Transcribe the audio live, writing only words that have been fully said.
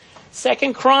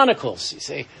Second Chronicles. You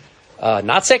say,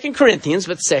 not Second Corinthians,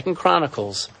 but Second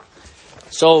Chronicles.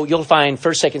 So you'll find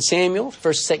 1st, 2nd Samuel,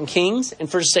 1st, 2nd Kings, and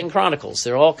 1st, 2nd Chronicles.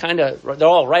 They're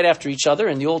all right after each other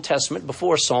in the Old Testament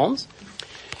before Psalms.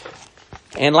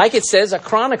 And like it says, a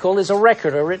chronicle is a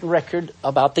written record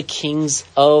about the kings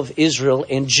of Israel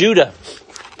and Judah.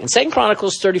 In 2nd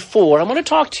Chronicles 34, I'm going to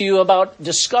talk to you about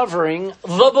discovering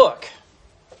the book.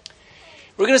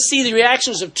 We're going to see the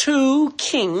reactions of two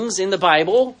kings in the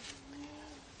Bible,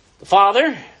 the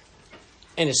father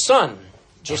and his son,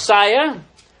 Josiah.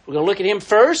 We're going to look at him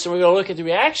first, and we're going to look at the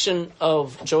reaction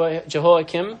of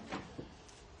Jehoiakim,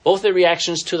 both their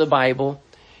reactions to the Bible.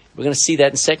 We're going to see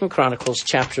that in 2nd Chronicles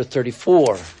chapter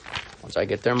 34, once I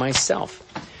get there myself.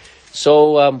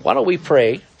 So why don't we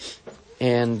pray,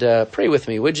 and pray with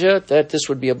me, would you, that this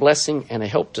would be a blessing and a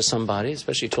help to somebody,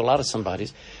 especially to a lot of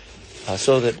somebodies,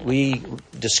 so that we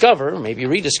discover, maybe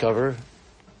rediscover,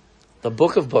 the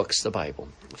book of books, the Bible.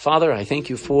 Father, I thank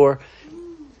you for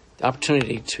the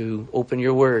opportunity to open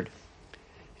your word.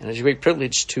 And it's a great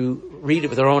privilege to read it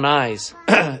with our own eyes,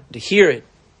 to hear it,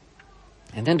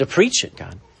 and then to preach it,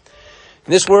 God.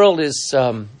 And this world is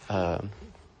on a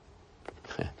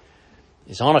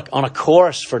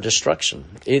course for destruction.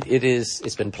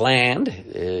 It's been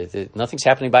planned. Nothing's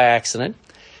happening by accident.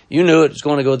 You knew it was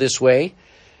going to go this way.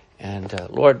 And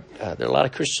Lord, there are a lot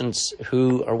of Christians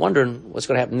who are wondering what's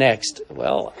going to happen next.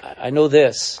 Well, I know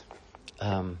this.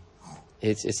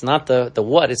 It's not the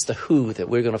what, it's the who that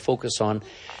we're going to focus on.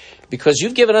 Because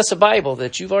you've given us a Bible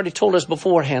that you've already told us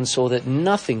beforehand so that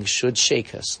nothing should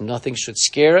shake us. Nothing should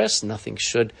scare us. Nothing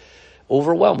should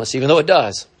overwhelm us, even though it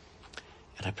does.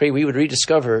 And I pray we would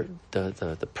rediscover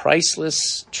the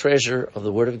priceless treasure of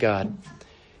the Word of God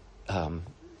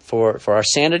for our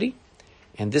sanity.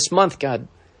 And this month, God,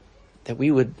 that we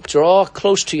would draw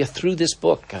close to you through this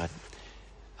book, God.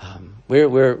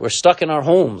 We're stuck in our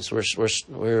homes.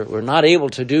 We're not able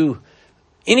to do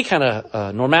any kind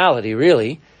of normality,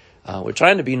 really. We're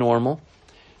trying to be normal.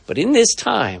 But in this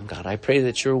time, God, I pray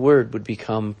that your word would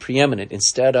become preeminent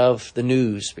instead of the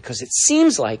news, because it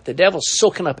seems like the devil's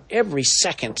soaking up every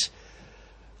second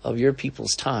of your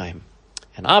people's time.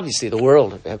 And obviously the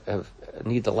world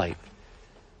need the light.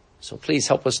 So please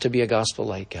help us to be a gospel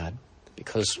light, God,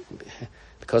 because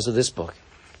of this book.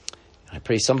 And I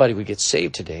pray somebody would get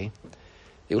saved today.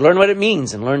 They would learn what it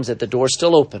means and learns that the door's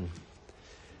still open.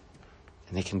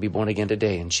 And they can be born again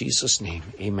today. In Jesus' name,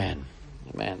 amen.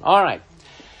 Amen. All right.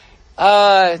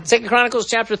 2nd Chronicles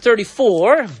chapter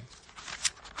 34.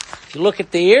 If you look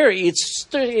at there, it's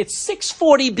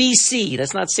 640 BC.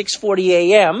 That's not 640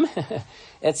 AM.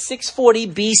 That's 640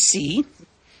 BC.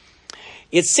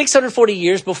 It's 640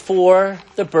 years before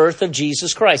the birth of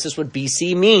Jesus Christ. That's what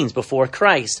BC means, before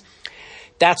Christ.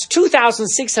 That's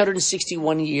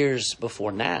 2,661 years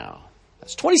before now.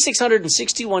 That's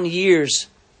 2,661 years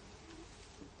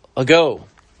ago,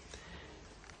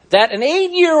 that an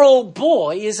 8-year-old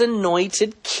boy is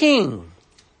anointed king.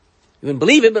 You wouldn't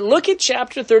believe it, but look at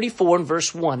chapter 34 and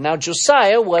verse 1. Now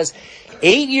Josiah was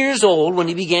 8 years old when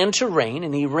he began to reign,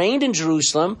 and he reigned in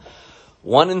Jerusalem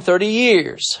 31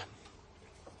 years.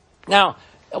 Now,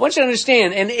 I want you to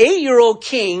understand, an 8-year-old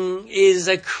king is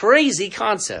a crazy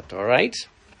concept, all right?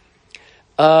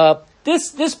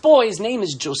 This boy's name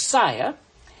is Josiah.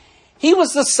 He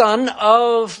was the son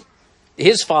of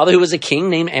his father, who was a king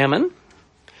named Ammon,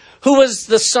 who was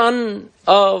the son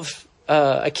of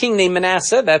a king named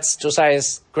Manasseh. That's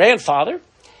Josiah's grandfather.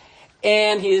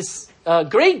 And his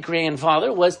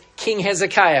great-grandfather was King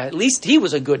Hezekiah. At least he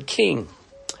was a good king.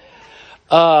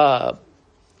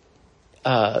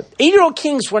 8-year-old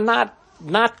kings were not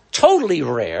totally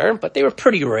rare, but they were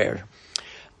pretty rare.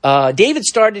 David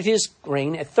started his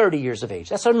reign at 30 years of age.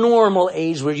 That's a normal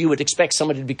age where you would expect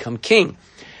somebody to become king.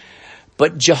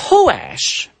 But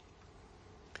Jehoash,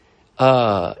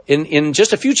 in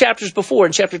just a few chapters before,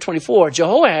 in chapter 24,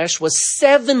 Jehoash was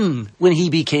 7 when he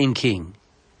became king.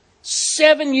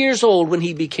 7 years old when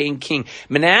he became king.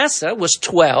 Manasseh was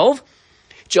 12.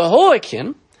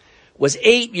 Jehoiakim was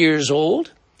 8 years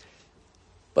old.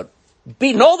 But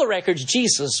beating all the records,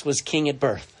 Jesus was king at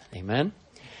birth. Amen.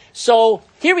 So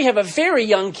here we have a very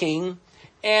young king,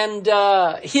 and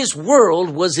his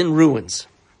world was in ruins.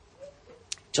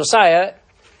 Josiah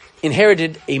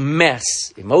inherited a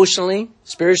mess, emotionally,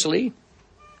 spiritually,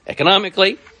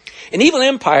 economically. An evil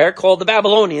empire called the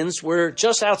Babylonians were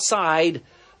just outside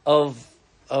of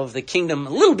the kingdom,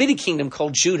 a little bitty kingdom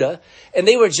called Judah, and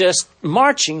they were just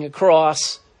marching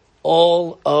across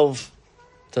all of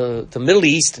the Middle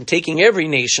East and taking every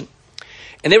nation.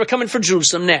 And they were coming for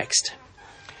Jerusalem next.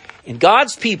 And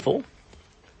God's people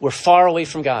were far away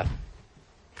from God.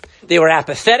 They were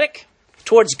apathetic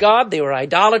towards God. They were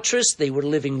idolatrous. They were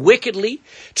living wickedly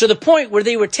to the point where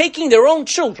they were taking their own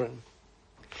children.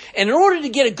 And in order to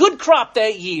get a good crop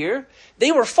that year,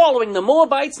 they were following the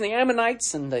Moabites and the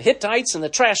Ammonites and the Hittites and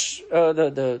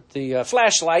the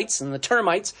flashlights and the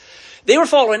termites. They were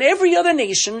following every other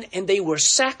nation, and they were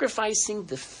sacrificing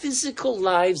the physical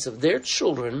lives of their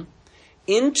children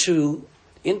into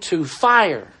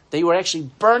fire. They were actually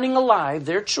burning alive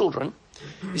their children.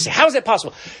 You say, how is that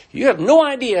possible? You have no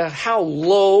idea how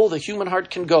low the human heart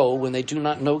can go when they do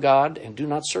not know God and do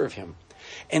not serve Him.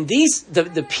 And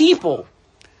the people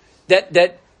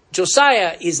that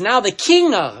Josiah is now the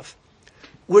king of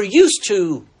were used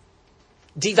to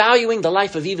devaluing the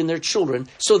life of even their children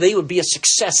so they would be a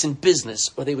success in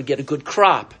business or they would get a good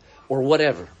crop or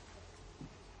whatever.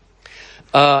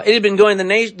 It had been going, the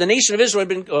nation of Israel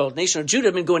nation of Judah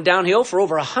had been going downhill for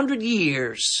over 100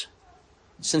 years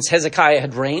since Hezekiah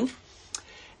had reigned.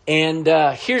 And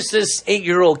here's this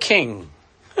 8-year-old king.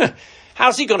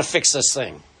 How's he going to fix this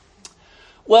thing?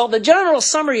 Well, the general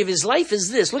summary of his life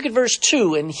is this. Look at verse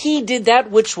 2. And he did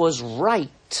that which was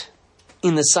right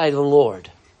in the sight of the Lord.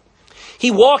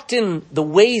 He walked in the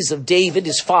ways of David,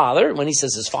 his father. When he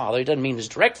says his father, he doesn't mean his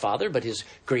direct father, but his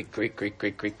great,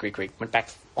 went back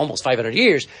almost 500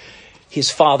 years. His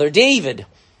father David.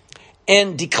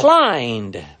 And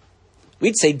declined,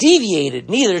 we'd say deviated,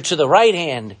 neither to the right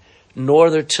hand nor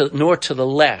to the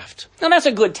left. Now that's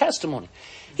a good testimony.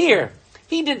 Here,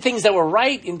 he did things that were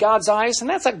right in God's eyes, and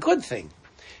that's a good thing.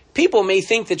 People may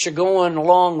think that you're going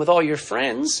along with all your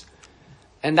friends,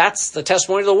 and that's the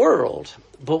testimony of the world.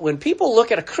 But when people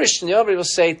look at a Christian, the other will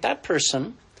say, that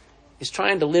person is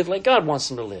trying to live like God wants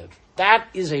them to live. That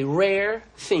is a rare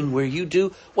thing where you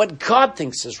do what God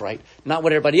thinks is right, not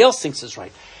what everybody else thinks is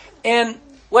right. And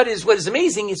what is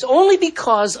amazing is only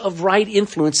because of right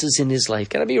influences in his life.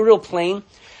 Can I be real plain?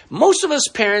 Most of us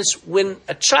parents, when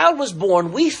a child was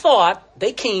born, we thought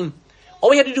they came,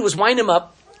 all we had to do was wind them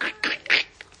up,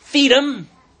 feed them,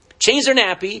 change their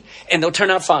nappy, and they'll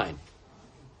turn out fine.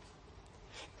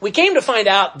 We came to find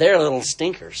out they're little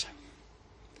stinkers.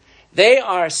 They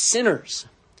are sinners.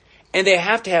 And they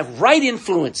have to have right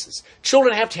influences.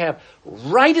 Children have to have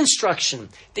right instruction.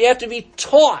 They have to be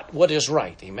taught what is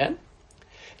right. Amen?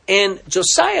 And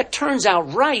Josiah turns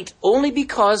out right only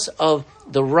because of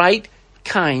the right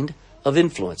kind of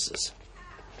influences.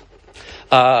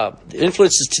 The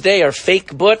influences today are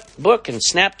Facebook and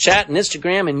Snapchat and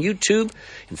Instagram and YouTube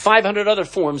and 500 other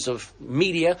forms of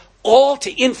media, all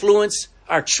to influence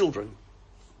our children.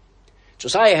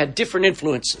 Josiah had different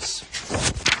influences.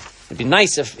 It'd be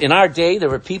nice if in our day there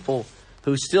were people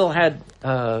who still had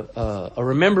a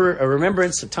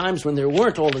remembrance of times when there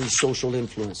weren't all of these social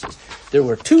influences. There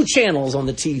were 2 channels on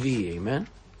the TV, amen?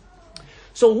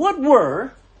 So what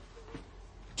were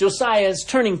Josiah's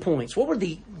turning points? What were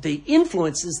the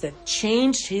influences that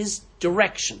changed his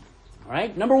direction? All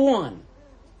right, number 1.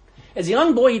 As a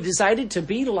young boy, he decided to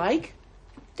be like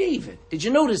David. Did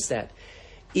you notice that?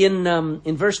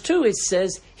 In verse 2, it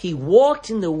says, he walked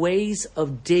in the ways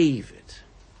of David.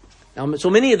 Now, so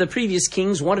many of the previous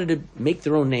kings wanted to make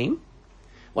their own name,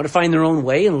 want to find their own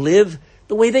way and live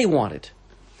the way they wanted.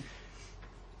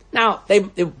 Now, they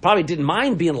probably didn't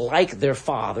mind being like their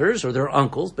fathers or their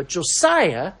uncles, but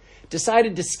Josiah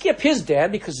decided to skip his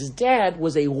dad because his dad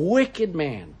was a wicked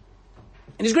man.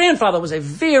 And his grandfather was a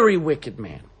very wicked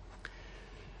man.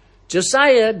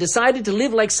 Josiah decided to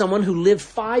live like someone who lived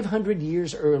 500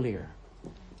 years earlier.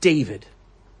 David.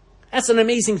 That's an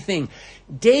amazing thing.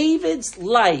 David's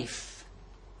life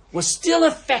was still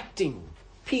affecting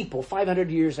people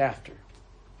 500 years after.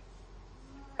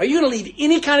 Are you going to leave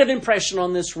any kind of impression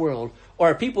on this world?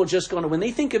 Or are people just going to, when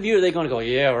they think of you, are they going to go,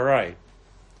 yeah, right.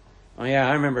 Oh yeah,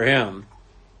 I remember him.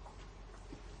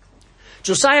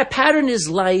 Josiah patterned his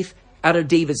life out of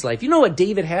David's life. You know what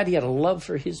David had? He had a love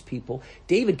for his people.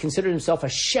 David considered himself a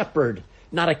shepherd,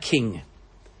 not a king.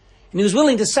 And he was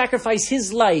willing to sacrifice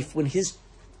his life when his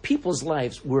people's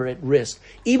lives were at risk.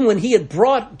 Even when he had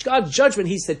brought God's judgment,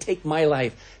 he said, take my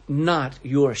life, not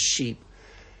your sheep.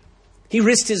 He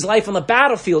risked his life on the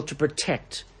battlefield to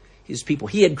protect his people.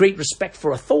 He had great respect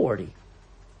for authority.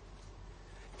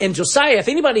 And Josiah, if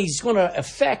anybody's going to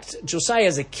affect Josiah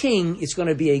as a king, it's going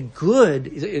to be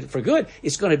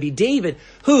it's going to be David,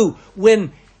 who,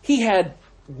 when he had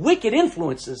wicked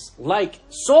influences like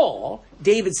Saul,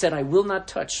 David said, I will not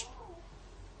touch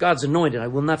God's anointed. I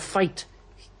will not fight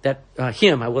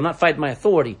him. I will not fight my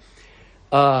authority.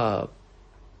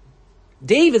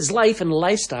 David's life and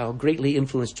lifestyle greatly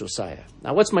influenced Josiah.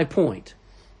 Now, what's my point?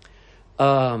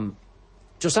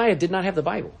 Josiah did not have the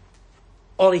Bible.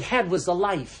 All he had was the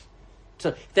life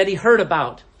that he heard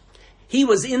about. He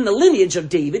was in the lineage of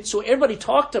David, so everybody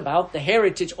talked about the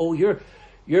heritage. Oh, your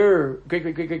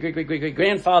great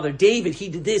grandfather David, he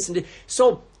did this and did.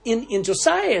 So in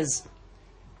Josiah's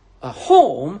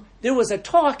home, there was a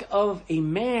talk of a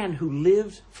man who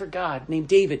lived for God named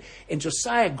David. And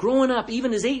Josiah, growing up,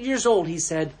 even as 8 years old, he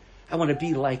said, I want to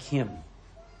be like him.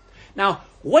 Now,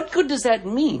 what good does that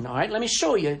mean? All right, let me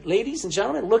show you, ladies and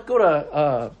gentlemen. Look, go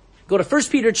to 1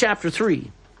 Peter chapter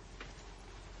 3.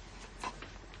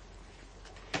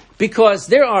 Because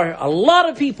there are a lot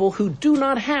of people who do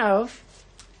not have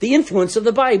the influence of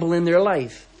the Bible in their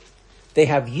life. They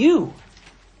have you.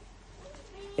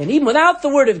 And even without the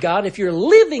Word of God, if you're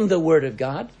living the Word of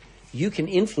God, you can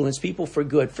influence people for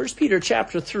good. 1 Peter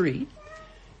chapter 3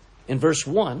 and verse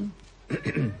 1.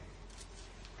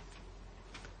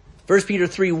 1 Peter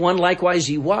 3:1, likewise,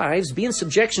 ye wives, be in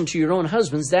subjection to your own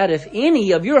husbands, that if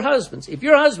any of your husbands, if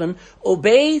your husband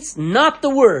obeys not the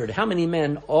word, how many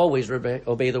men always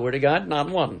obey the word of God? Not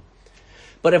one.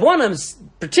 But if one of them is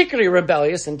particularly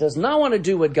rebellious and does not want to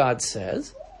do what God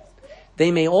says,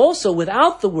 they may also,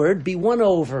 without the word, be won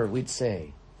over, we'd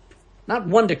say. Not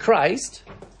won to Christ,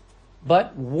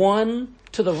 but won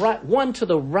to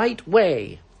the right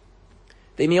way.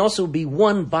 They may also be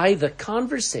won by the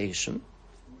conversation,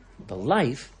 the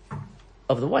life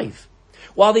of the wife.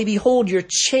 While they behold your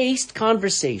chaste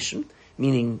conversation,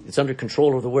 meaning it's under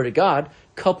control of the Word of God,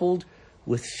 coupled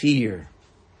with fear.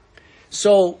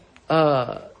 So,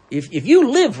 if you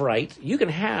live right, you can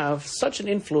have such an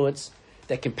influence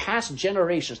that can pass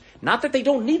generations. Not that they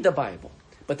don't need the Bible,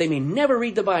 but they may never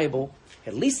read the Bible.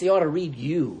 At least they ought to read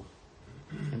you.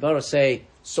 And they ought to say,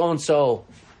 so-and-so,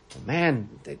 man,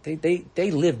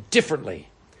 they live differently.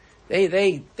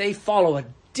 They follow a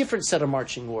different set of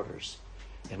marching orders.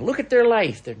 And look at their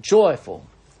life. They're joyful.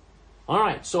 All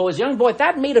right, so as a young boy,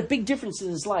 that made a big difference in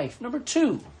his life. Number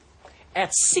 2,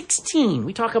 at 16,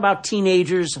 we talk about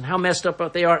teenagers and how messed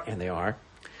up they are, and they are.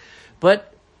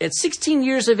 But at 16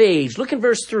 years of age, look in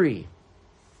verse 3.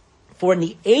 For in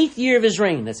the 8th year of his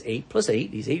reign, that's 8 plus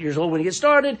 8, he's 8 years old when he gets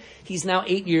started. He's now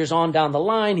 8 years on down the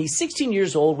line. He's 16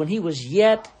 years old when he was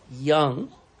yet young.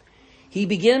 He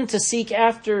began to seek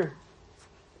after.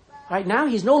 Right now,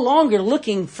 he's no longer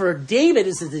looking for David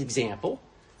as his example.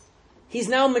 He's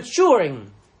now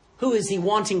maturing. Who is he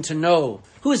wanting to know?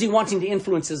 Who is he wanting to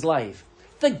influence his life?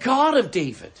 The God of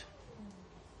David.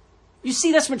 You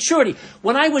see, that's maturity.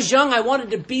 When I was young, I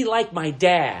wanted to be like my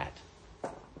dad.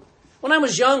 When I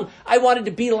was young, I wanted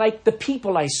to be like the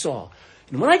people I saw.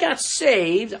 And when I got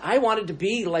saved, I wanted to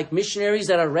be like missionaries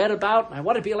that I read about. I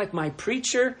wanted to be like my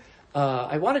preacher.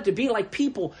 I wanted to be like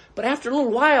people. But after a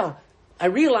little while, I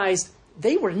realized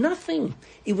they were nothing.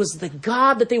 It was the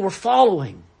God that they were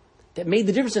following that made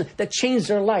the difference, that changed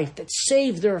their life, that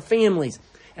saved their families.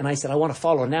 And I said, I want to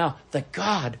follow now the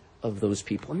God of those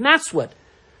people. And that's what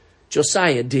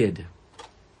Josiah did.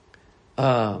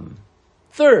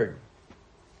 Third,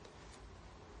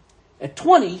 at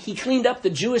 20, he cleaned up the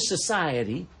Jewish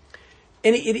society.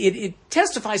 And it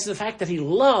testifies to the fact that he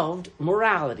loved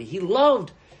morality. He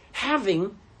loved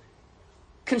having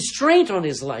constraint on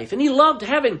his life, and he loved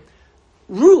having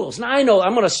rules. Now I know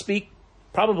I'm going to speak,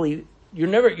 probably you're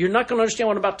not going to understand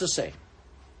what I'm about to say.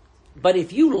 But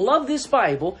if you love this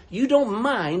Bible, you don't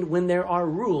mind when there are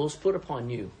rules put upon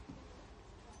you.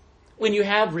 When you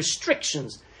have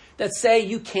restrictions that say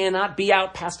you cannot be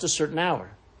out past a certain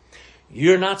hour.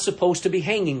 You're not supposed to be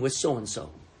hanging with so-and-so.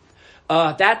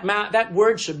 That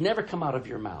word should never come out of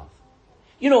your mouth.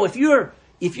 You know, if you're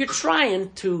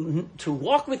trying to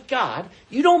walk with God,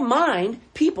 you don't mind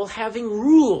people having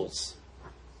rules.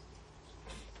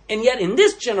 And yet in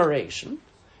this generation,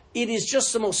 it is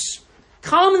just the most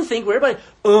common thing where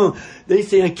everybody, they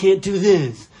say I can't do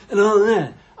this and all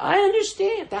that. I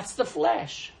understand. That's the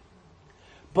flesh.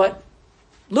 But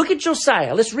look at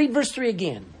Josiah. Let's read verse 3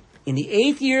 again. In the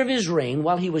 8th year of his reign,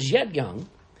 while he was yet young,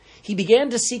 he began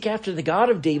to seek after the God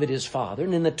of David his father.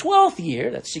 And in the 12th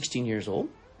year, that's 16 years old,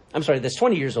 that's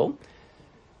 20 years old,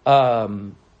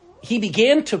 he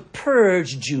began to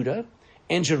purge Judah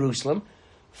and Jerusalem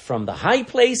from the high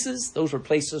places. Those were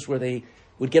places where they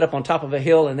would get up on top of a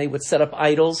hill and they would set up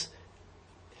idols.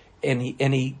 And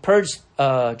he purged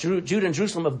Judah and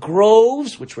Jerusalem of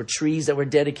groves, which were trees that were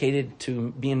dedicated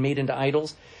to being made into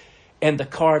idols, and the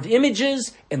carved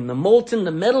images and the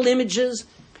metal images.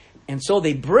 And so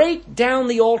they break down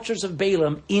the altars of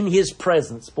Balaam in his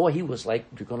presence. Boy, he was like,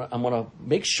 I'm going to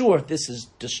make sure this is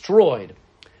destroyed.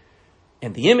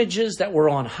 And the images that were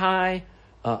on high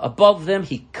above them,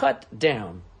 he cut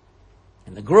down.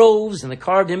 And the groves and the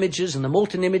carved images and the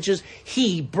molten images,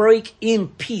 he break in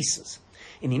pieces.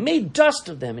 And he made dust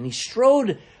of them, and he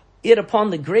strewed it upon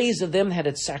the graves of them that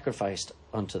had sacrificed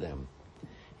unto them.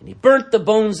 And he burnt the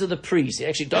bones of the priests. He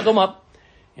actually dug them up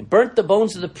and burnt the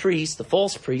bones of the priests, the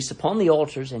false priests, upon the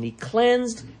altars. And he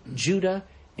cleansed Judah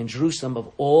and Jerusalem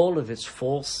of all of its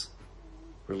false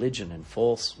religion and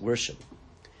false worship.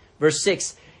 Verse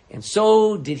 6, and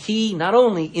so did he not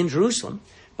only in Jerusalem,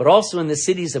 but also in the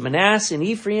cities of Manasseh and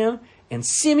Ephraim and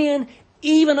Simeon,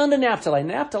 even unto Naphtali.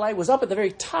 Naphtali was up at the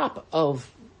very top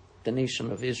of the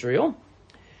nation of Israel,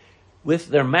 with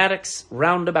their mattocks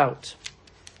round about.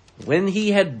 When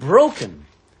he had broken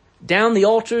down the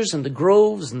altars and the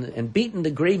groves and beaten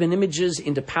the graven images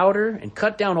into powder and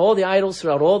cut down all the idols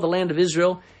throughout all the land of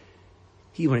Israel,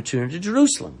 he returned to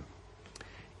Jerusalem.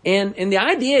 And the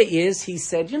idea is, he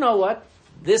said, you know what?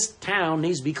 This town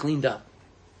needs to be cleaned up.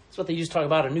 That's what they used to talk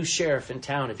about, a new sheriff in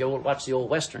town, if you watch the old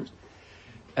Westerns.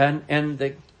 And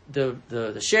the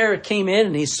sheriff came in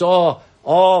and he saw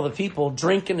all the people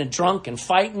drinking and drunk and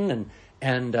fighting,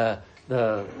 and the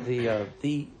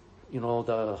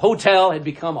hotel had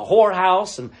become a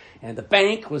whorehouse, and the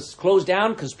bank was closed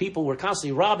down because people were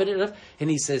constantly robbing it. And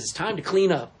he says, it's time to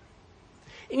clean up.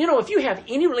 And if you have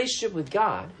any relationship with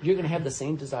God, you're going to have the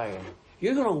same desire.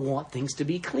 You're going to want things to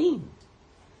be clean.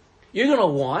 You're going to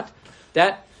want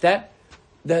the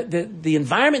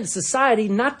environment and society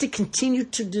not to continue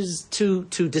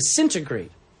to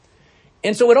disintegrate.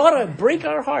 And so it ought to break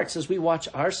our hearts as we watch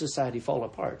our society fall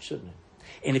apart, shouldn't it?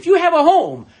 And if you have a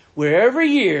home where every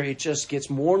year it just gets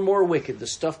more and more wicked, the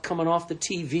stuff coming off the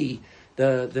TV,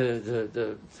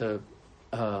 the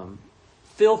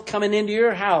filth coming into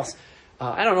your house,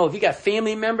 I don't know, if you got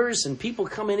family members and people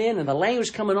coming in and the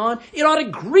language coming on, it ought to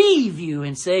grieve you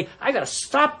and say, I got to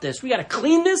stop this. We got to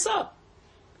clean this up.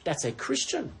 That's a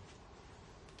Christian.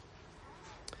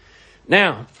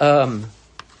 Now,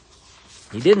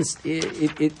 it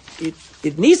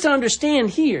needs to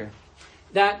understand here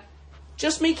that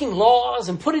just making laws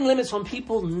and putting limits on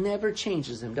people never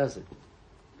changes them, does it?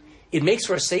 It makes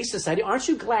for a safe society. Aren't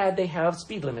you glad they have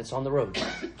speed limits on the road?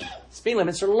 Speed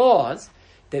limits are laws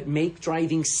that make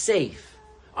driving safe.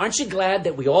 Aren't you glad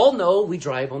that we all know we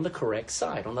drive on the correct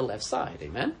side, on the left side?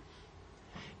 Amen?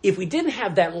 If we didn't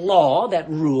have that law, that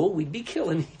rule, we'd be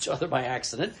killing each other by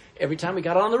accident every time we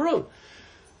got on the road.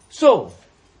 So,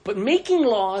 but making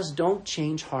laws don't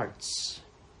change hearts.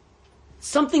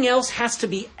 Something else has to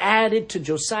be added to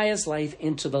Josiah's life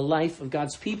and to the life of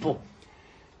God's people.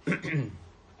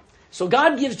 So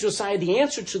God gives Josiah the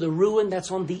answer to the ruin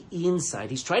that's on the inside.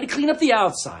 He's trying to clean up the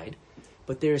outside,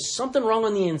 but there's something wrong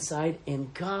on the inside,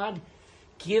 and God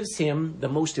gives him the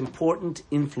most important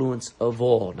influence of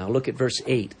all. Now look at verse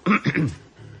 8.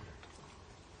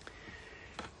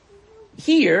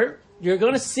 Here, you're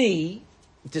going to see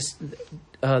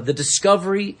the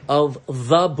discovery of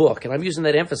the book. And I'm using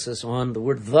that emphasis on the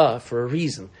word the for a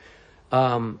reason.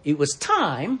 It was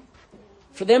time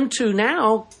for them to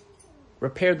now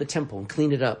repair the temple and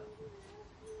clean it up.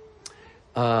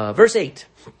 Verse 8.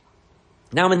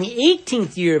 Now in the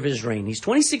 18th year of his reign, he's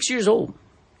 26 years old.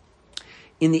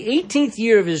 In the 18th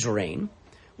year of his reign,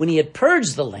 when he had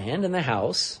purged the land and the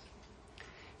house,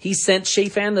 he sent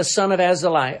Shaphan the son of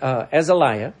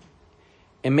Azaliah,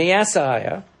 and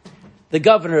Maaseiah, the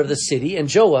governor of the city, and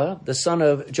Joah, the son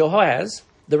of Joahaz,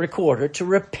 the recorder, to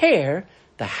repair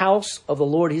the house of the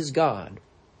Lord his God.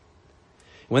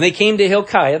 When they came to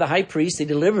Hilkiah, the high priest, they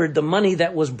delivered the money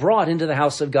that was brought into the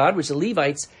house of God, which the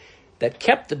Levites that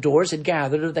kept the doors had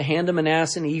gathered of the hand of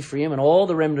Manasseh and Ephraim and all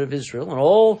the remnant of Israel and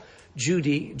all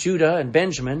Judah and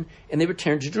Benjamin, and they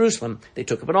returned to Jerusalem. They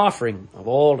took up an offering of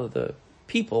all of the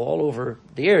people all over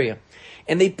the area.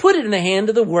 And they put it in the hand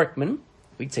of the workmen,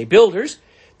 we'd say builders,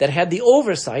 that had the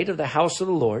oversight of the house of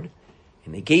the Lord.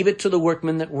 And they gave it to the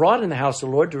workmen that wrought in the house of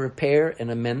the Lord to repair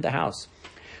and amend the house.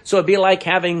 So it'd be like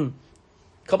having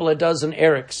a couple of dozen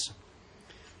Erics.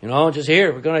 Just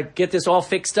here, we're going to get this all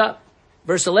fixed up.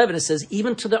 Verse 11, it says,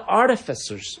 even to the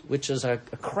artificers, which is a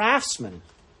craftsman,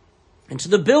 and to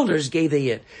the builders gave they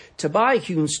it, to buy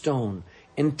hewn stone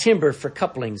and timber for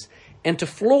couplings, and to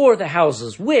floor the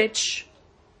houses, which,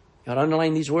 I'll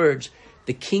underline these words,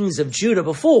 the kings of Judah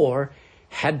before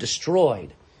had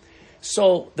destroyed.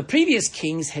 So the previous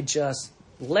kings had just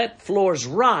let floors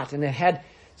rot, and it had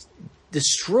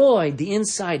destroyed the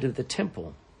inside of the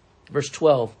temple. Verse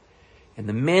 12, and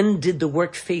the men did the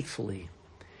work faithfully.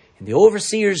 And the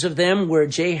overseers of them were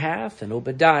Jahath and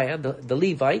Obadiah, the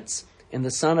Levites, and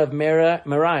the son of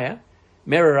Merari,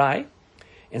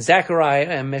 and Zechariah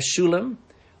and Meshullam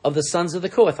of the sons of the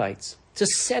Kohathites, to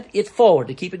set it forward,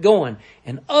 to keep it going,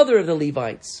 and other of the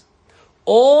Levites,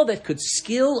 all that could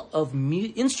skill of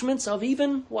instruments of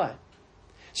even what?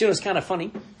 So it's kind of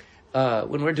funny.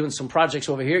 when we're doing some projects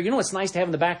over here, you know what's nice to have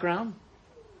in the background?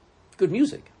 Good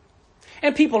music.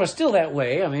 And people are still that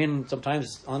way. I mean,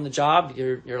 sometimes on the job,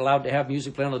 you're allowed to have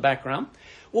music playing in the background.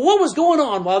 Well, what was going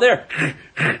on while there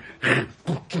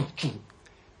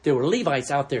were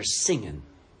Levites out there singing.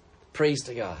 Praise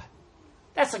to God.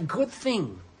 That's a good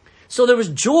thing. So there was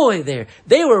joy there.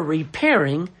 They were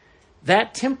repairing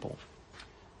that temple.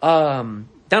 Down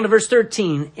to verse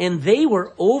 13. And they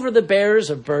were over the bearers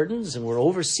of burdens and were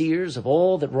overseers of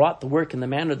all that wrought the work in the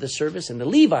manner of the service. And the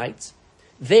Levites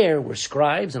there were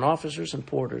scribes and officers and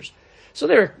porters.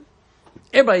 So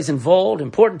everybody's involved.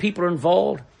 Important people are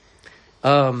involved.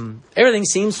 Everything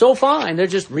seems so fine. They're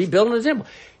just rebuilding the temple.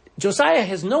 Josiah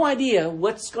has no idea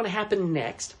what's going to happen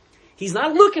next. He's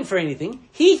not looking for anything.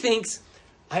 He thinks,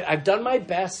 I've done my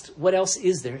best. What else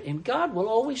is there? And God will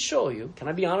always show you. Can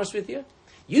I be honest with you?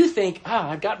 You think,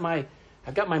 I've got my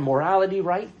morality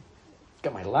right. I've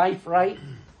got my life right.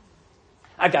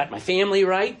 I've got my family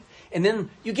right. And then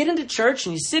you get into church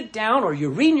and you sit down or you're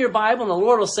reading your Bible and the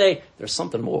Lord will say, there's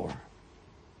something more.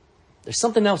 There's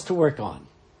something else to work on.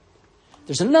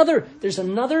 There's another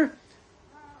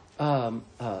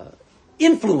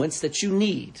influence that you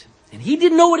need. And he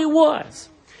didn't know what it was.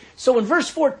 So in verse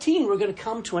 14, we're going to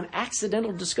come to an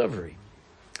accidental discovery.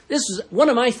 This is one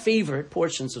of my favorite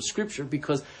portions of Scripture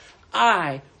because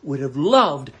I would have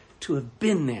loved to have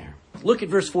been there. Look at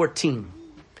verse 14.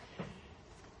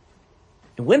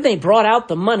 And when they brought out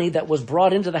the money that was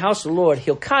brought into the house of the Lord,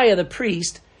 Hilkiah the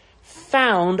priest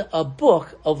found a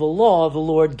book of the law of the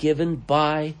Lord given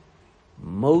by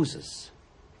Moses.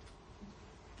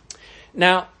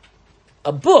 Now,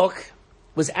 a book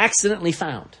was accidentally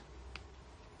found.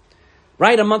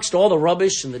 Right amongst all the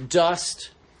rubbish and the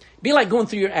dust. It'd be like going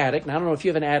through your attic. Now, I don't know if you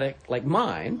have an attic like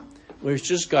mine, where it's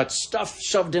just got stuff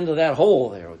shoved into that hole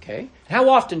there, okay? How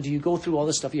often do you go through all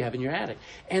the stuff you have in your attic?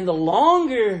 And the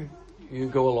longer you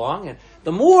go along, and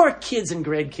the more kids and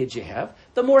grandkids you have,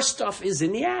 the more stuff is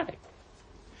in the attic.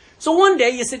 So one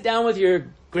day you sit down with your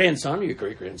grandson or your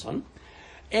great-grandson,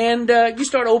 and you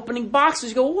start opening boxes.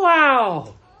 You go,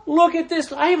 wow, look at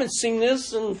this. I haven't seen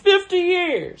this in 50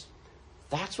 years.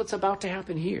 That's what's about to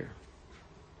happen here.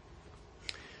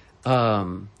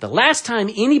 The last time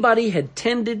anybody had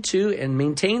tended to and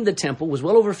maintained the temple was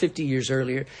well over 50 years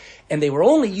earlier, and they were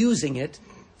only using it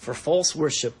for false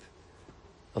worship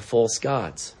of false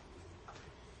gods.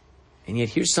 And yet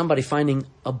here's somebody finding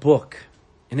a book,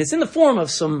 and it's in the form of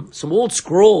some old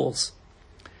scrolls.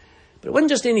 But it wasn't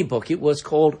just any book. It was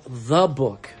called the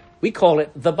book. We call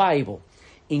it the Bible.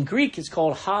 In Greek, it's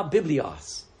called ha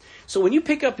biblios. So when you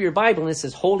pick up your Bible and it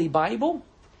says Holy Bible,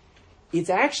 it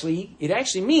actually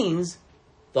means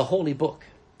the Holy Book.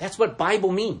 That's what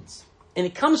Bible means. And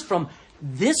it comes from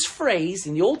this phrase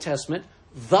in the Old Testament,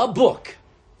 the book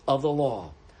of the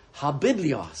law. Ha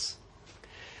biblios.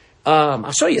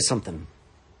 I'll show you something.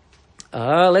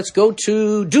 Let's go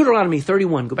to Deuteronomy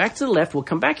 31. Go back to the left. We'll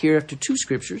come back here after two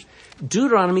scriptures.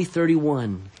 Deuteronomy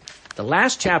 31. The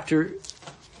last chapter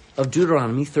of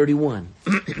Deuteronomy 31.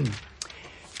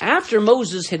 After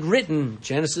Moses had written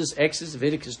Genesis, Exodus,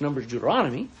 Leviticus, Numbers,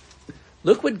 Deuteronomy,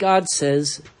 look what God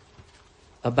says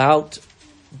about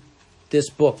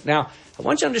this book. Now, I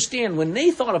want you to understand, when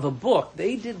they thought of a book,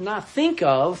 they did not think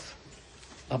of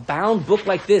a bound book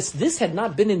like this. This had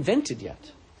not been invented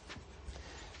yet.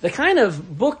 The kind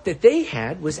of book that they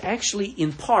had was actually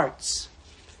in parts.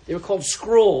 They were called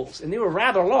scrolls, and they were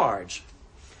rather large.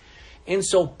 And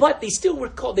so, but they still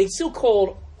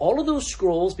called all of those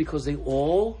scrolls, because they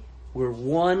all were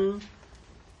one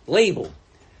label.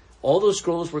 All those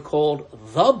scrolls were called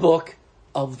the book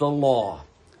of the law.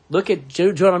 Look at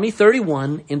Deuteronomy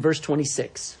 31 in verse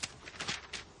 26.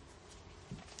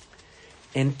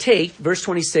 And verse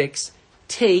 26,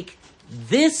 take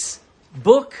this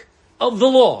book of the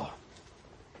law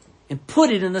and put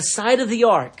it in the side of the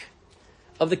ark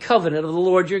of the covenant of the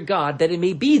Lord your God, that it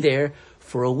may be there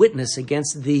for a witness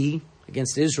against thee,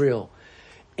 against Israel.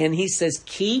 And he says,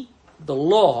 keep the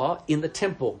law in the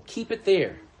temple. Keep it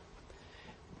there.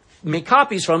 Make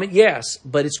copies from it, yes,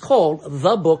 but it's called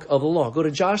the book of the law. Go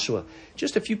to Joshua,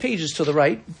 just a few pages to the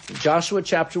right. Joshua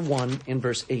chapter 1 and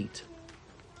verse 8.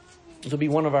 This will be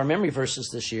one of our memory verses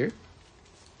this year.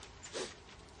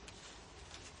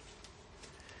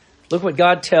 Look what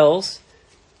God tells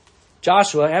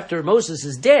Joshua after Moses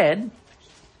is dead.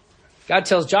 God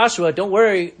tells Joshua, don't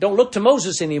worry, don't look to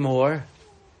Moses anymore.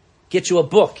 Get you a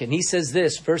book. And he says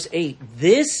this, verse 8,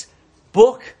 this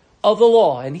book of the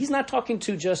law. And he's not talking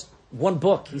to just one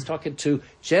book. He's talking to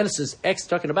Genesis,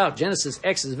 talking about Genesis,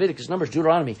 Exodus, Leviticus, Numbers,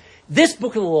 Deuteronomy. This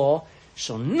book of the law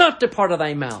shall not depart of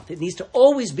thy mouth. It needs to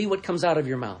always be what comes out of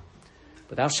your mouth.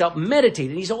 But thou shalt meditate,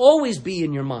 and he shall always be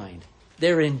in your mind,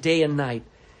 therein day and night,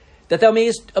 that thou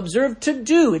mayest observe to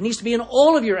do. It needs to be in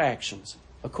all of your actions,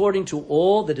 according to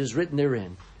all that is written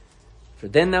therein. For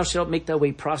then thou shalt make thy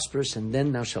way prosperous, and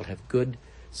then thou shalt have good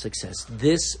success.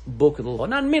 This book of the law.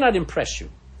 Now, it may not impress you,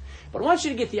 but I want you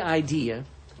to get the idea.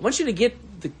 I want you to get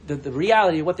the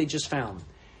reality of what they just found.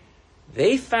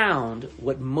 They found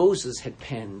what Moses had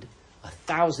penned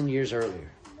 1,000 years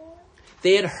earlier.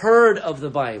 They had heard of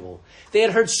the Bible. They had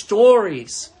heard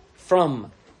stories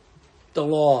from the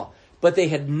law, but they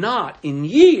had not, in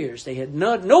years,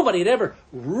 nobody had ever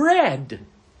read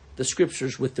the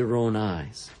scriptures with their own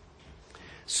eyes.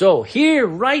 So here,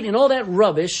 right in all that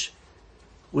rubbish,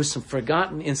 was some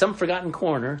forgotten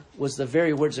corner, was the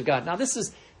very words of God. Now this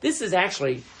is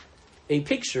actually a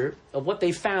picture of what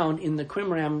they found in the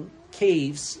Qumran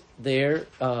caves there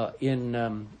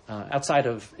outside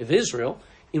of Israel,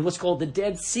 in what's called the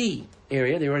Dead Sea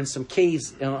area. They were in some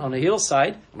caves on a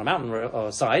hillside, on a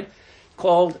mountain side,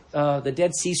 called the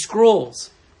Dead Sea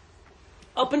Scrolls.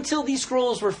 Up until these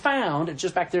scrolls were found,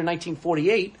 just back there in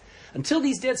 1948, until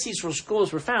these Dead Sea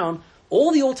Scrolls were found,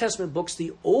 all the Old Testament books,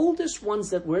 the oldest ones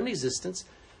that were in existence,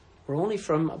 were only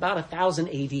from about 1000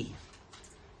 AD.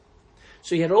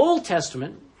 So you had Old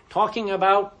Testament talking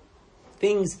about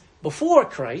things before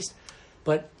Christ,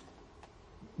 but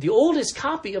the oldest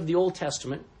copy of the Old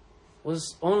Testament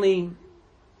was only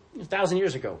 1,000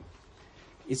 years ago.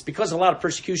 It's because of a lot of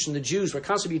persecution. The Jews were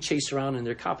constantly being chased around and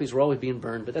their copies were always being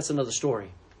burned, but that's another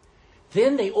story.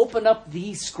 Then they opened up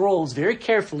these scrolls very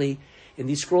carefully, and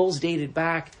these scrolls dated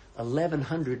back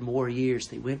 1,100 more years.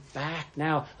 They went back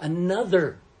now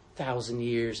another 1,000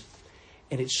 years,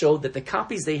 and it showed that the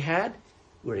copies they had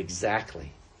were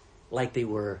exactly like they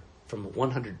were from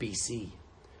 100 BC.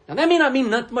 Now that may not mean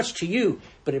not much to you,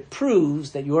 but it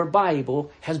proves that your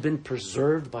Bible has been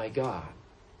preserved by God.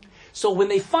 So when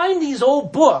they find these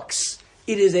old books,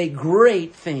 it is a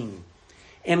great thing.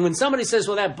 And when somebody says,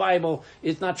 well, that Bible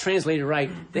is not translated right,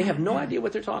 they have no idea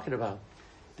what they're talking about.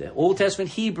 The Old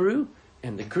Testament Hebrew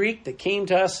and the Greek that came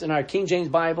to us in our King James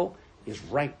Bible is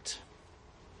right.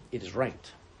 It is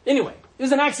right. Anyway, it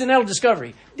was an accidental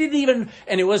discovery. Even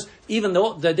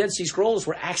though the Dead Sea Scrolls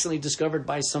were accidentally discovered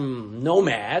by some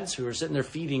nomads who were sitting there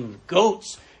feeding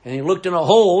goats, and he looked in a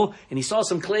hole and he saw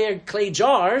some clay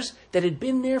jars that had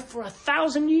been there for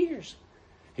 1,000 years.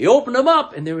 He opened them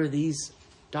up and there were these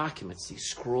documents, these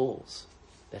scrolls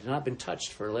that had not been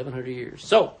touched for 1,100 years.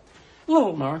 So, a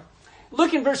little more.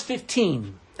 Look in verse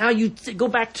 15. Now you go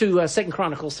back to 2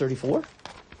 Chronicles 34.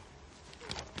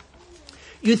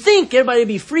 You'd think everybody would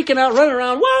be freaking out, running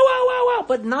around, wow, wow, wow, wow.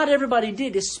 But not everybody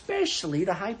did, especially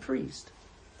the high priest.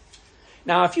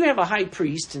 Now, if you have a high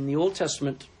priest in the Old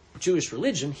Testament Jewish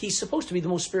religion, he's supposed to be the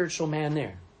most spiritual man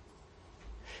there.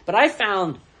 But I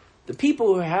found the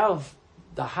people who have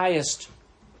the highest,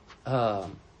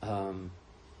 what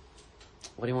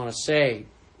do you want to say,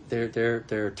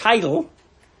 their title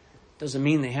doesn't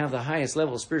mean they have the highest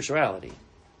level of spirituality.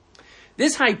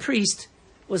 This high priest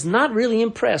was not really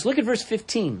impressed. Look at verse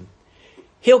 15.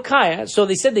 Hilkiah, so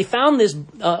they said they found this,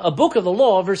 a book of the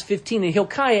law, verse 15, and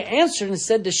Hilkiah answered and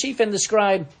said to Shaphan the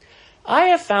scribe, I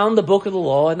have found the book of the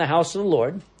law in the house of the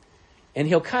Lord. And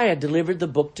Hilkiah delivered the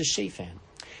book to Shaphan.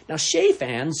 Now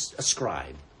Shaphan's a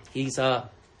scribe. He's kind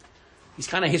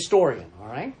of historian, all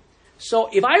right? So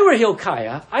if I were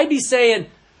Hilkiah, I'd be saying,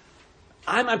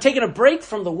 I'm taking a break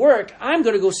from the work. I'm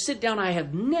going to go sit down. I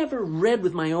have never read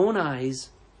with my own eyes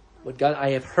what God,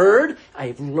 I have heard, I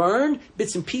have learned,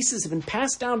 bits and pieces have been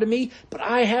passed down to me, but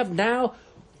I have now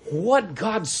what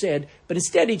God said, but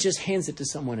instead he just hands it to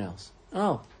someone else.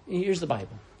 Oh, here's the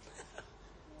Bible.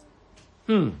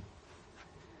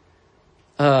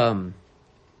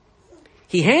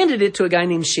 He handed it to a guy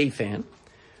named Shaphan,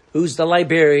 who's the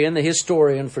librarian, the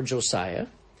historian for Josiah.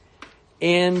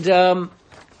 And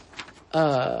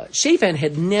Shaphan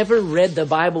had never read the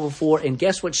Bible before, and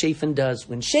guess what Shaphan does?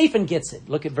 When Shaphan gets it,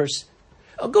 look at verse...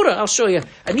 I'll show you.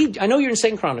 I know you're in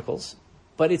 2 Chronicles,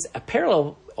 but it's a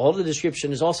parallel. All the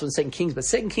description is also in 2 Kings, but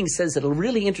 2 Kings says that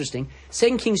really interesting.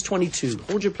 2 Kings 22.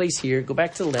 Hold your place here. Go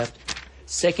back to the left.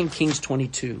 2 Kings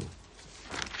 22.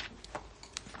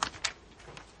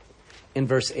 In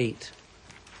verse 8.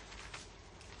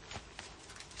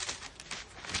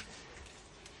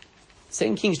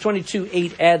 Second Kings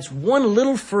 22:8 adds one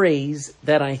little phrase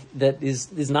that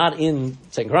is not in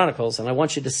 2 Chronicles, and I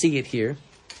want you to see it here.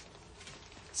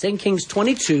 2 Kings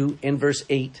 22 and verse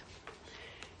 8.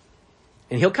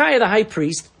 And Hilkiah the high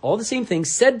priest, all the same thing,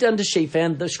 said unto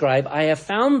Shaphan the scribe, I have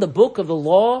found the book of the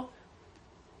law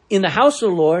in the house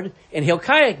of the Lord. And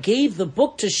Hilkiah gave the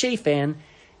book to Shaphan,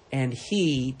 and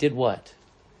he did what?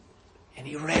 And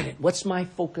he read it. What's my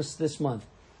focus this month?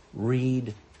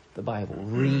 Read the Bible.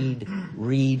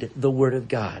 Read the Word of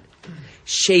God.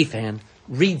 Shaphan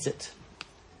reads it.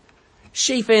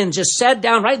 Shaphan just sat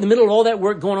down right in the middle of all that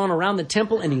work going on around the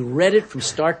temple, and he read it from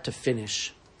start to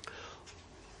finish.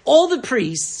 All the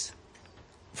priests,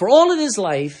 for all of his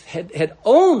life, had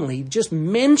only just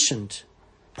mentioned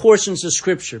portions of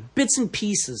Scripture, bits and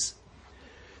pieces.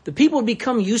 The people had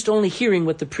become used to only hearing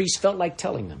what the priest felt like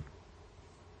telling them.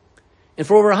 And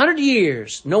for over 100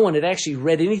 years, no one had actually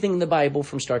read anything in the Bible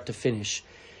from start to finish.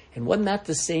 And wasn't that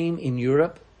the same in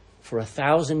Europe for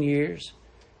 1,000 years?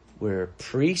 Where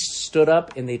priests stood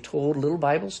up and they told little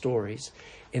Bible stories.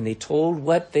 And they told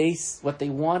what they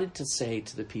wanted to say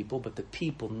to the people, but the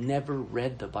people never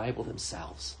read the Bible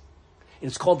themselves. And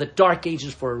it's called the Dark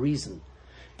Ages for a reason.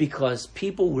 Because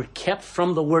people were kept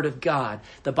from the Word of God.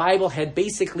 The Bible had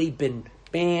basically been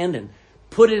banned and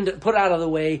put out of the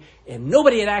way, and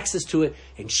nobody had access to it.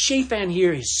 And Shaphan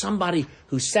here is somebody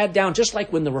who sat down, just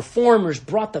like when the Reformers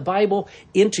brought the Bible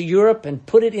into Europe and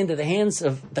put it into the hands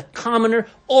of the commoner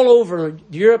all over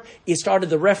Europe. It started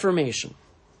the Reformation.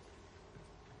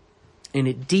 And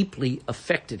it deeply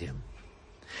affected him.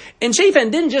 And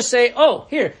Shaphan didn't just say, oh,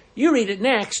 here, you read it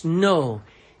next. No,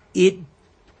 it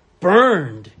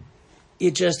burned.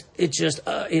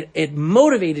 It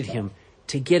motivated him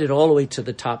to get it all the way to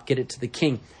the top, get it to the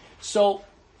king. So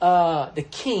the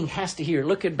king has to hear.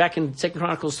 Look at back in 2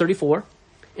 Chronicles 34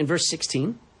 in verse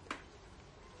 16.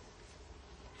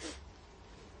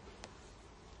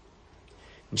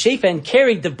 And Shaphan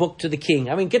carried the book to the king.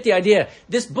 I mean, get the idea.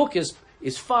 This book is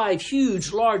 5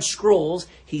 huge, large scrolls.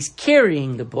 He's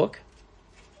carrying the book.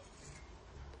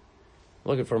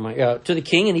 Looking for my to the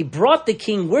king, and he brought the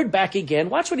king word back again.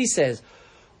 Watch what he says.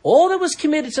 All that was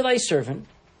committed to thy servant,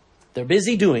 they're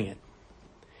busy doing it.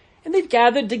 And they've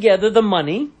gathered together the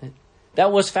money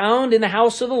that was found in the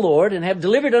house of the Lord, and have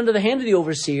delivered unto the hand of the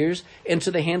overseers and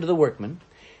to the hand of the workmen.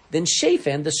 Then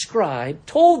Shaphan the scribe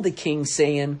told the king,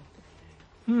 saying,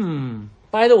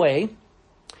 by the way,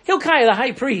 Hilkiah the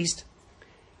high priest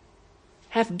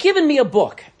hath given me a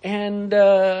book, and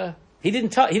he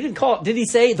didn't call it. Did he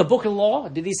say the book of the law?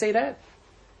 Did he say that?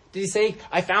 Did he say,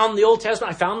 I found the Old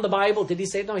Testament, I found the Bible? Did he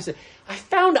say it? No, he said, I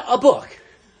found a book.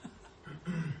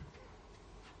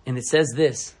 And it says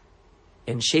this,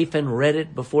 and Shaphan read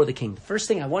it before the king. The first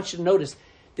thing I want you to notice,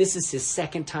 this is his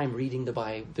second time reading the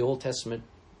Bible, the Old Testament,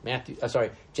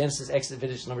 Genesis, Exodus,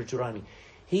 Leviticus, Numbers, Deuteronomy.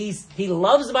 He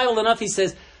loves the Bible enough, he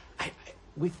says,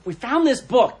 we found this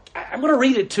book. I'm going to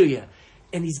read it to you.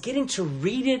 And he's getting to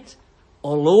read it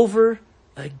all over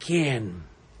again.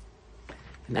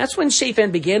 And that's when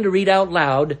Shaphan began to read out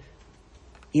loud,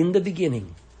 in the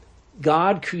beginning,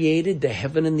 God created the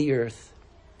heaven and the earth.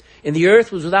 And the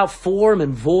earth was without form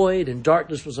and void, and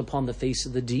darkness was upon the face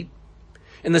of the deep.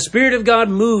 And the Spirit of God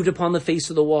moved upon the face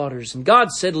of the waters. And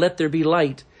God said, let there be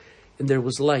light. And there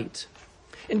was light.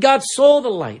 And God saw the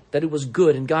light, that it was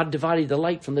good. And God divided the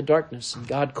light from the darkness. And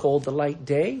God called the light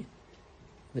day.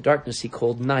 The darkness he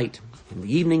called night. And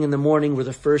the evening and the morning were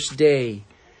the first day.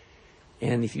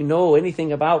 And if you know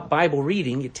anything about Bible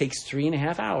reading, it takes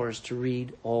 3.5 hours to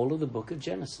read all of the book of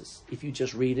Genesis. If you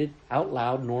just read it out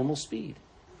loud, normal speed.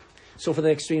 So for the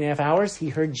next 3.5 hours, he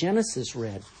heard Genesis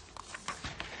read.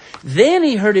 Then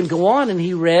he heard him go on and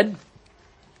he read,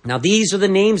 now these are the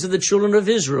names of the children of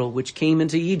Israel, which came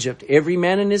into Egypt. Every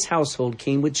man in his household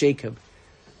came with Jacob.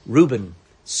 Reuben,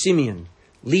 Simeon,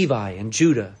 Levi, and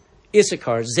Judah.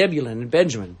 Issachar, Zebulun, and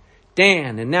Benjamin,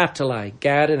 Dan, and Naphtali,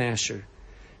 Gad, and Asher.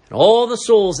 And all the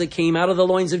souls that came out of the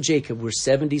loins of Jacob were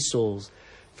 70 souls,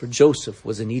 for Joseph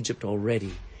was in Egypt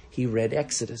already. He read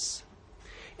Exodus.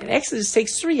 And Exodus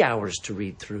takes 3 hours to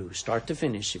read through, start to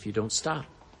finish, if you don't stop.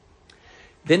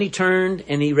 Then he turned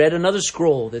and he read another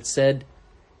scroll that said,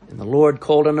 and the Lord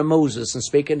called unto Moses and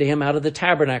spake unto him out of the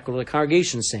tabernacle of the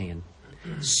congregation, saying,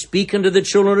 speak unto the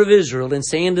children of Israel, and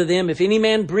say unto them, if any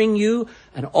man bring you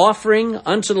an offering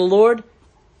unto the Lord,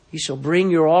 ye shall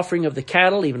bring your offering of the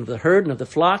cattle, even of the herd and of the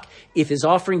flock. If his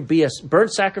offering be a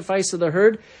burnt sacrifice of the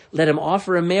herd, let him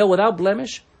offer a male without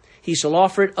blemish. He shall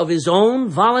offer it of his own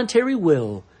voluntary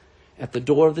will at the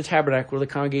door of the tabernacle of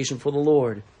the congregation for the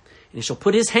Lord. And he shall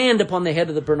put his hand upon the head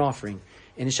of the burnt offering,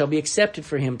 and it shall be accepted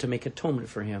for him to make atonement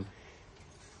for him.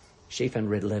 Shaphan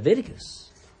read Leviticus.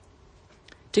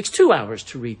 It takes 2 hours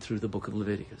to read through the book of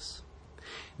Leviticus.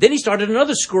 Then he started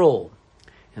another scroll.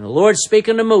 And the Lord spake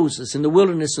unto Moses in the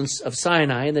wilderness of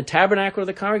Sinai, in the tabernacle of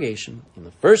the congregation, in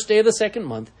the first day of the 2nd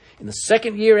month, in the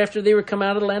 2nd year after they were come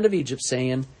out of the land of Egypt,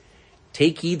 saying,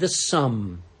 take ye the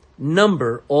sum,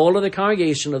 number all of the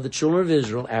congregation of the children of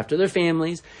Israel after their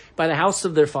families, by the house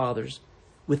of their fathers,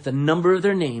 with the number of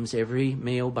their names, every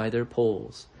male by their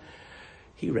polls.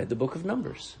 He read the book of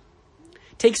Numbers.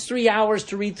 It takes 3 hours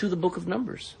to read through the book of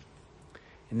Numbers.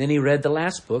 And then he read the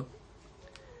last book.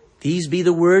 These be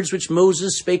the words which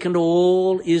Moses spake unto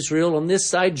all Israel on this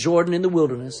side Jordan in the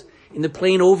wilderness, in the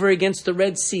plain over against the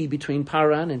Red Sea, between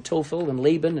Paran and Tophel and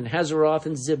Laban and Hazeroth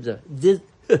and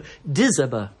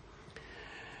Dizabah.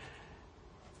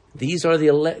 These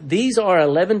are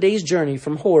 11 days' journey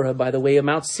from Horeb by the way of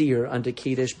Mount Seir unto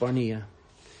Kadesh Barnea.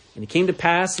 And it came to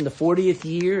pass in the 40th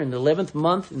year, in the 11th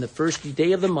month, in the first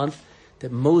day of the month, that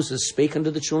Moses spake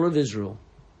unto the children of Israel,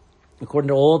 according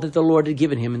to all that the Lord had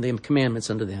given him in the commandments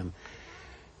unto them.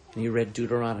 And he read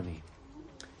Deuteronomy.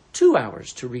 2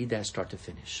 hours to read that start to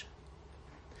finish.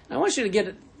 Now I want you to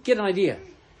get an idea.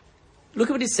 Look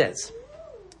at what it says.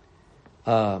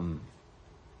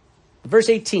 Verse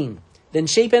 18. Then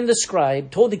Shaphan the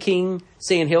scribe told the king,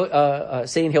 saying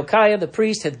Hilkiah the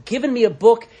priest hath given me a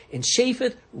book, and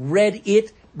Shaphan read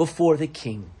it before the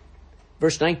king.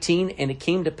 Verse 19. And it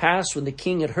came to pass when the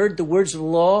king had heard the words of the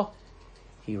law,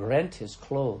 he rent his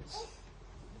clothes.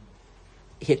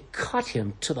 It cut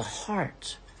him to the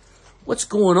heart. What's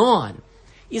going on?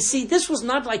 You see, this was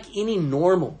not like any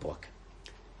normal book.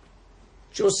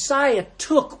 Josiah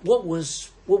took what was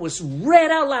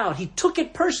read out loud. He took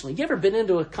it personally. You ever been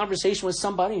into a conversation with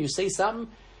somebody and you say something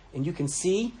and you can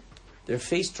see their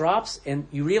face drops and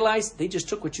you realize they just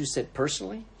took what you said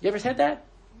personally? You ever had that?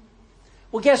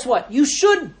 Well, guess what? You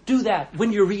should do that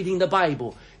when you're reading the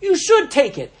Bible. You should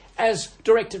take it as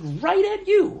directed right at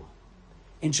you.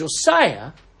 And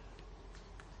Josiah,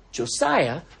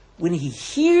 when he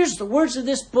hears the words of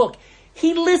this book,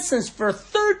 he listens for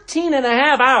 13 and a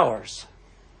half hours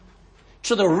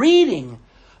to the reading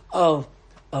of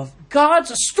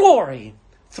God's story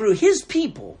through his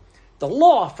people, the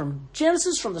law from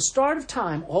Genesis, from the start of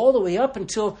time, all the way up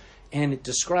until, and it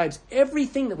describes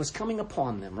everything that was coming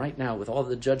upon them right now with all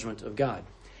the judgment of God.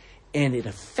 And it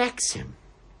affects him.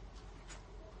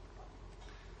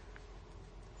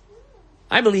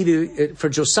 I believe for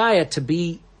Josiah to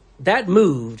be that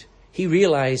moved, he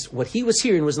realized what he was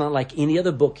hearing was not like any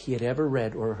other book he had ever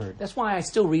read or heard. That's why I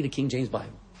still read a King James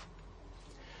Bible.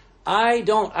 I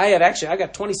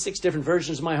got 26 different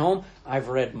versions in my home. I've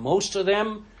read most of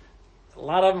them. A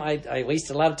lot of them, I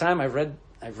wasted a lot of time. I've read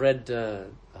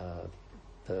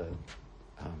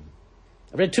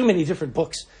too many different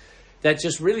books that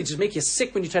just really just make you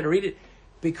sick when you try to read it,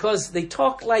 because they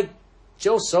talk like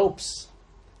Joe Soaps.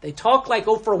 They talk like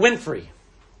Oprah Winfrey.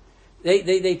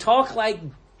 They talk like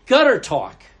gutter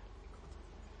talk.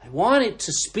 I want it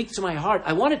to speak to my heart.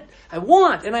 I want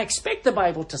and I expect the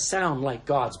Bible to sound like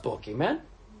God's book. Amen?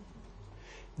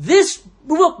 This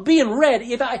book being read,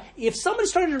 if somebody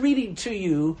started reading to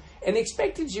you and they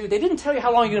expected you, they didn't tell you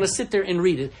how long you're going to sit there and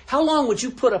read it, how long would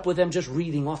you put up with them just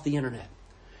reading off the internet?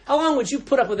 How long would you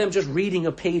put up with them just reading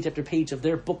a page after page of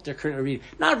their book they're currently reading?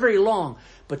 Not very long.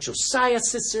 But Josiah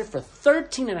sits there for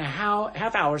 13 and a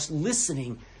half hours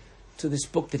listening to this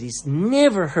book that he's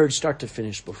never heard start to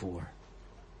finish before.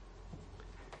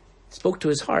 It spoke to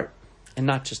his heart and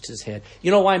not just his head.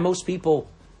 You know why most people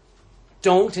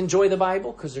don't enjoy the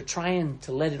Bible? Because they're trying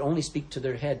to let it only speak to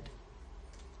their head.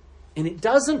 And it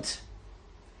doesn't.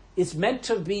 It's meant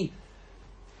to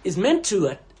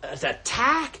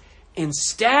attack and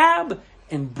stab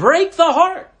and break the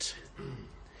heart.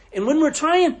 And when we're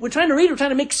trying to read, we're trying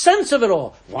to make sense of it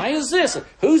all. Why is this?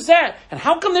 Who's that? And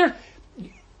how come they're...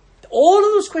 All of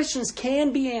those questions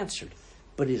can be answered,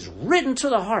 but it is written to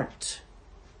the heart.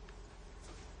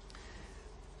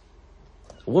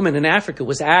 A woman in Africa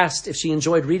was asked if she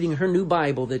enjoyed reading her new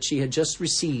Bible that she had just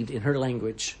received in her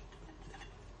language.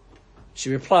 She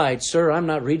replied, "Sir, I'm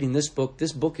not reading this book.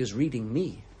 This book is reading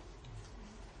me."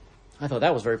 I thought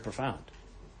that was very profound.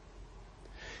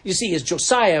 You see, as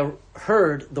Josiah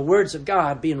heard the words of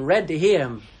God being read to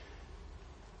him,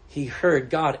 he heard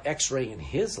God x-raying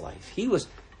his life. He was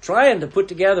trying to put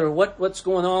together what's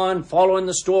going on, following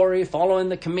the story, following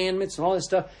the commandments and all this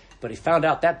stuff. But he found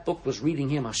out that book was reading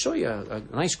him. I'll show you a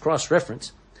nice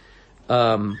cross-reference.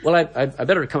 I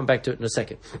better come back to it in a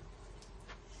second.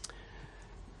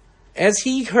 As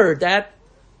he heard that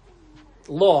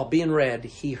law being read,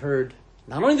 he heard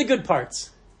not only the good parts,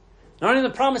 not only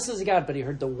the promises of God, but he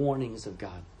heard the warnings of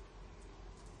God.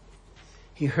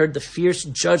 He heard the fierce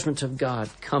judgment of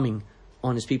God coming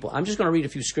on his people. I'm just going to read a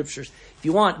few scriptures. If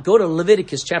you want, go to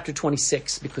Leviticus chapter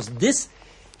 26, because this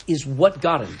is what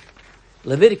got him.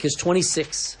 Leviticus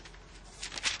 26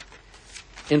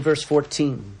 in verse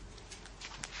 14.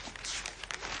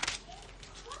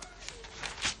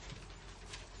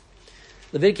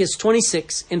 Leviticus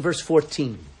 26 in verse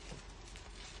 14.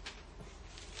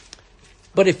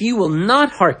 But if you will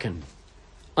not hearken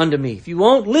unto me, if you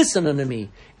won't listen unto me,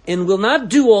 and will not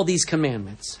do all these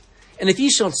commandments, and if ye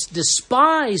shall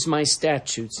despise my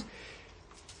statutes,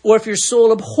 or if your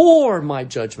soul abhor my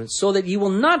judgments, so that ye will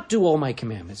not do all my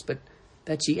commandments, but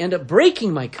that ye end up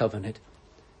breaking my covenant.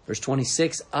 Verse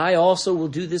 26, I also will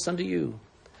do this unto you.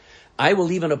 I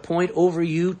will even appoint over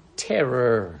you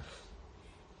terror,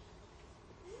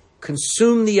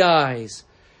 consume the eyes,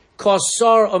 cause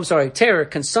sorrow, terror,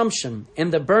 consumption,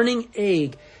 and the burning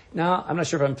ague. Now, I'm not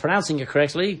sure if I'm pronouncing it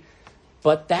correctly,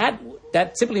 but that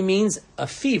simply means a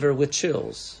fever with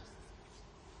chills.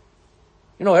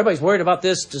 You know, everybody's worried about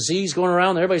this disease going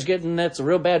around. Everybody's getting that's a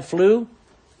real bad flu.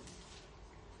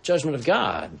 Judgment of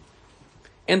God.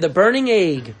 And the burning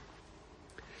ague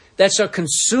that shall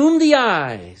consume the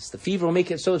eyes. The fever will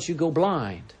make it so that you go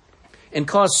blind. And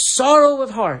cause sorrow of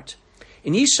heart.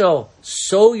 And ye shall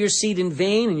sow your seed in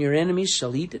vain, and your enemies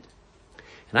shall eat it.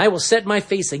 And I will set my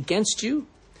face against you,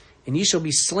 and ye shall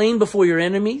be slain before your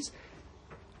enemies.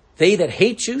 They that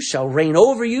hate you shall reign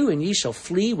over you, and ye shall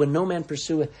flee when no man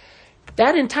pursueth.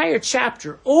 That entire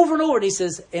chapter, over and over, he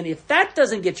says, and if that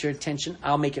doesn't get your attention,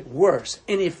 I'll make it worse.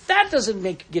 And if that doesn't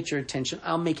get your attention,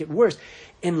 I'll make it worse.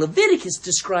 And Leviticus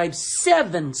describes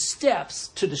 7 steps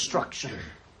to destruction.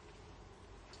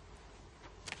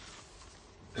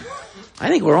 I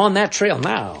think we're on that trail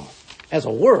now, as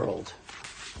a world.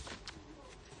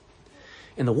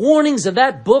 And the warnings of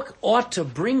that book ought to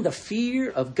bring the fear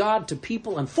of God to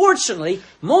people. Unfortunately,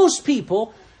 most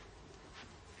people,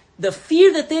 the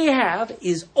fear that they have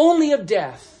is only of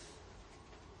death.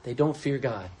 They don't fear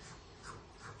God.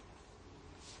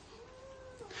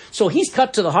 So he's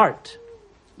cut to the heart.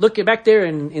 Look back there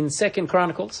in 2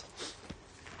 Chronicles,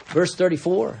 verse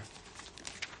 34.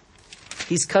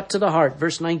 He's cut to the heart.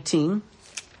 Verse 19.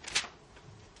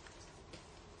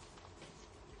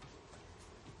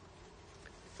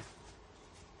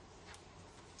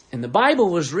 And the Bible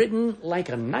was written like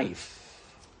a knife.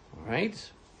 All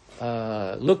right?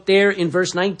 Look there in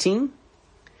verse 19.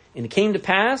 And it came to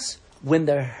pass, when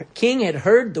the king had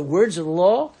heard the words of the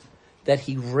law, that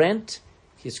he rent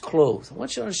his clothes. I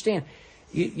want you to understand,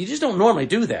 you just don't normally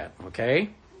do that, okay?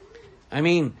 I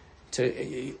mean,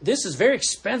 this is very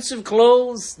expensive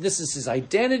clothes. This is his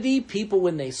identity. People,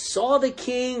 when they saw the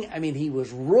king, I mean, he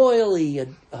was royally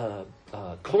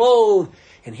clothed.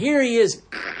 And here he is,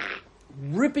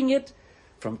 ripping it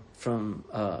from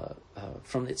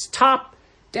its top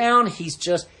down.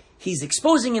 He's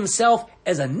exposing himself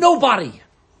as a nobody.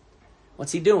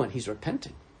 What's he doing? He's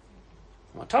repenting.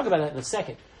 I'll talk about that in a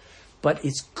second. But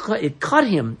it cut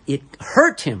him. It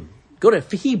hurt him. Go to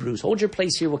Hebrews. Hold your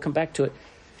place here. We'll come back to it.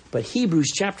 But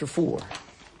Hebrews chapter 4.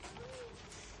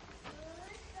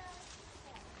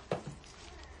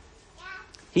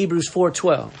 Hebrews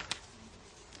 4:12.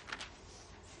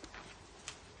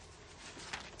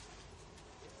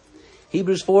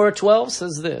 Hebrews 4:12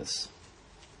 says this.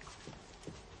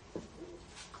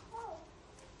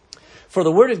 For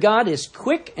the word of God is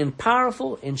quick and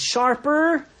powerful and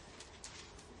sharper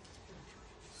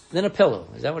than a pillow.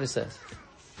 Is that what it says?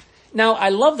 Now, I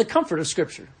love the comfort of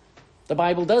Scripture. The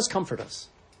Bible does comfort us.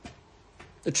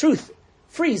 The truth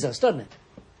frees us, doesn't it?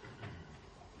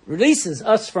 Releases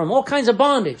us from all kinds of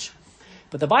bondage.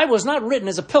 But the Bible is not written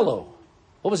as a pillow.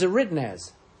 What was it written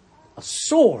as? A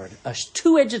sword, a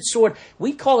two-edged sword.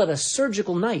 We call it a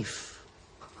surgical knife.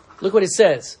 Look what it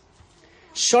says.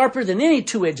 Sharper than any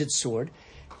two-edged sword,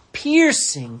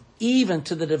 piercing even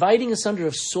to the dividing asunder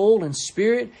of soul and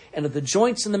spirit and of the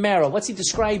joints and the marrow. What's he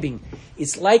describing?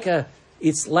 It's like a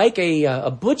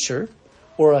butcher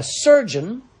or a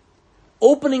surgeon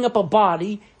opening up a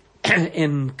body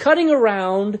and cutting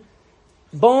around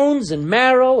bones and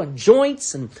marrow and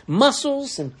joints and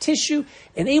muscles and tissue,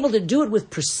 and able to do it with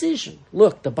precision.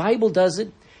 Look, the Bible does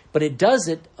it, but it does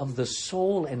it of the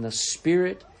soul and the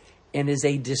spirit, and is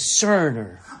a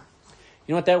discerner.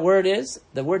 You know what that word is?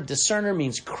 The word discerner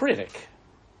means critic.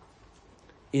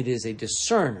 It is a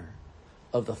discerner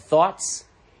of the thoughts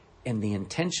and the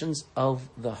intentions of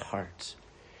the heart.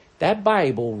 That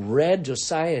Bible read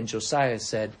Josiah, and Josiah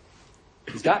said,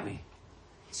 he's got me.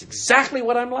 It's exactly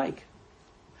what I'm like.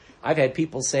 I've had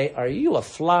people say, are you a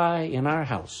fly in our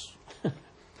house?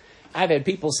 I've had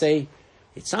people say,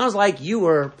 it sounds like you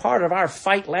were part of our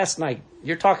fight last night.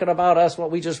 You're talking about us,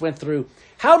 what we just went through.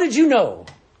 How did you know?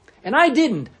 And I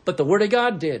didn't, but the Word of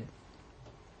God did.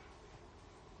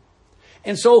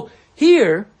 And so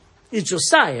here is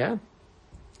Josiah,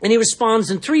 and he responds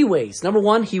in 3 ways. Number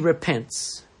 1, he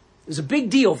repents. It's a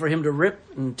big deal for him to rip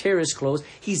and tear his clothes.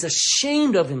 He's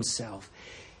ashamed of himself.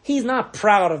 He's not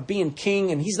proud of being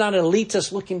king, and he's not an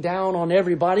elitist looking down on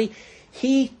everybody.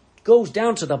 He goes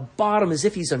down to the bottom as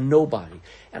if he's a nobody.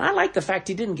 And I like the fact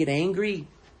he didn't get angry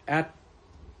at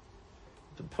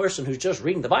the person who's just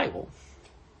reading the Bible.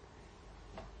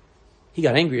 He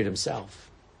got angry at himself.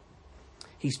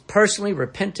 He's personally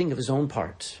repenting of his own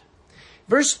part.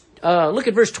 Look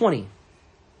at verse 20.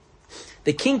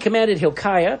 The king commanded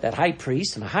Hilkiah, that high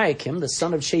priest, and Ahikam, the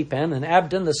son of Shaphan, and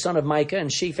Abdon, the son of Micah,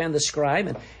 and Shaphan, the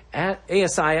scribe, and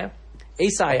Asaiah,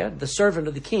 the servant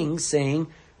of the king, saying,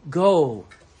 go,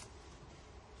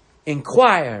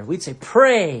 inquire, we'd say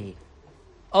pray,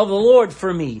 of the Lord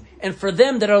for me, and for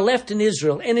them that are left in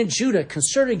Israel and in Judah,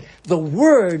 concerning the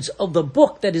words of the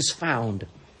book that is found.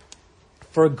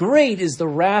 For great is the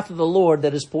wrath of the Lord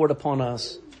that is poured upon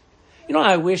us. You know,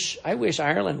 I wish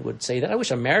Ireland would say that. I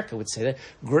wish America would say that.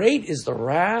 Great is the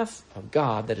wrath of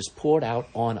God that is poured out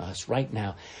on us right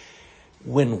now.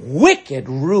 When wicked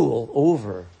rule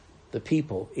over the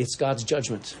people, it's God's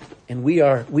judgment. And we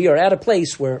are at a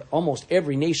place where almost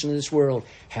every nation in this world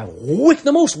have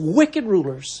the most wicked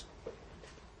rulers.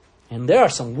 And there are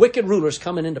some wicked rulers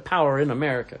coming into power in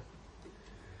America.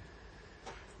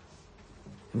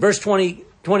 Verse 20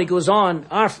 goes on,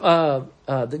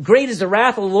 the great is the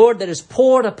wrath of the Lord that is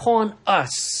poured upon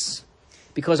us,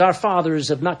 because our fathers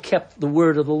have not kept the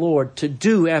word of the Lord to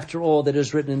do after all that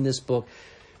is written in this book.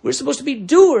 We're supposed to be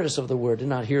doers of the word and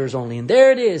not hearers only. And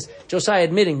there it is, Josiah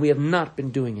admitting we have not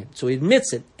been doing it. So he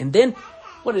admits it. And then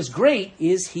what is great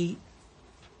is he,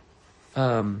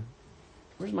 where's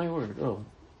my word?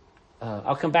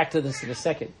 I'll come back to this in a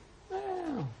second.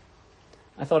 Well,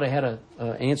 I thought I had an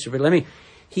answer, but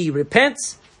he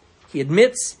repents, he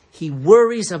admits, he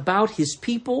worries about his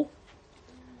people.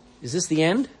 Is this the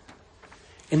end?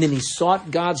 And then he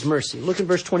sought God's mercy. Look at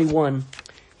verse 21.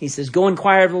 He says, go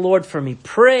inquire of the Lord for me.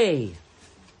 Pray.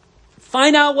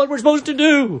 Find out what we're supposed to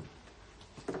do.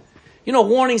 You know,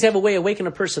 warnings have a way of waking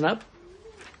a person up.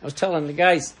 I was telling the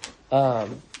guys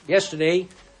yesterday,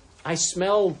 I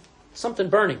smelled something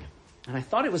burning. And I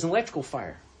thought it was an electrical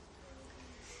fire.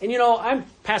 And you know, I'm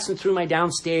passing through my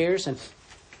downstairs. And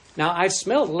now I've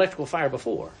smelled electrical fire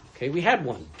before. Okay, we had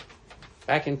one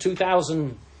back in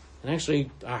 2000. And actually,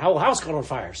 our whole house caught on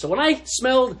fire. So when I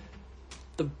smelled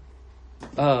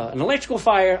an electrical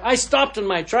fire, I stopped in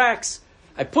my tracks.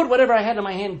 I put whatever I had in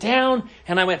my hand down,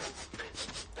 and I went,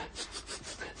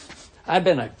 I've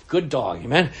been a good dog,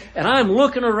 man. And I'm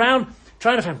looking around,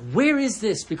 trying to find, where is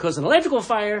this? Because an electrical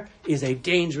fire is a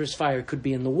dangerous fire. It could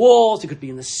be in the walls, it could be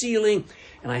in the ceiling.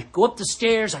 And I go up the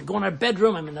stairs, I go in our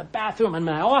bedroom, I'm in the bathroom, I'm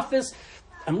in my office.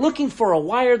 I'm looking for a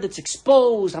wire that's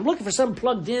exposed. I'm looking for something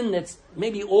plugged in that's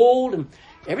maybe old, and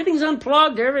everything's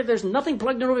unplugged. There's nothing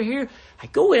plugged in over here. I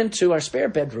go into our spare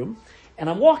bedroom, and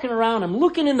I'm walking around. I'm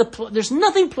looking in there's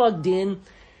nothing plugged in.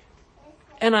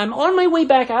 And I'm on my way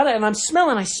back out, and I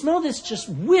smell this just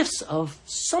whiffs of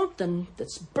something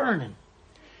that's burning.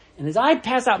 And as I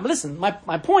pass out, listen, my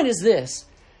point is this.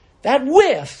 That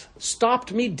whiff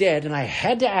stopped me dead, and I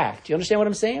had to act. You understand what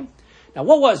I'm saying? Now,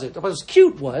 what was it? What was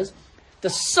cute was the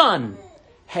sun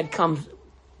had come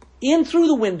in through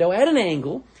the window at an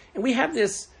angle, and we have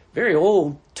this very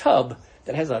old tub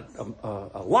that has a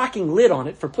locking lid on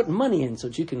it for putting money in so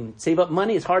that you can save up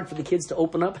money. It's hard for the kids to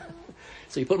open up.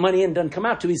 So you put money in, it doesn't come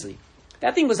out too easily.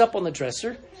 That thing was up on the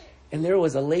dresser, and there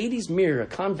was a lady's mirror, a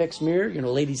convex mirror. You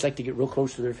know, ladies like to get real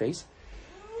close to their face.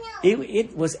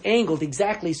 It was angled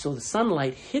exactly so the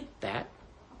sunlight hit that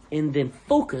and then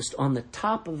focused on the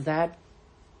top of that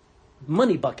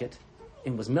money bucket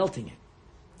and was melting it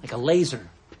like a laser.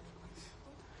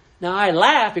 Now, I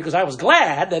laughed because I was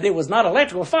glad that it was not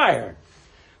electrical fire.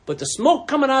 But the smoke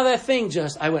coming out of that thing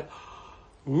I went,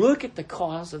 look at the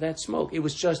cause of that smoke. It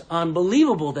was just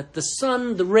unbelievable that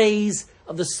the rays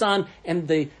of the sun and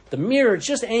the mirror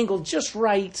just angled just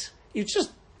right. It was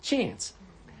just chance.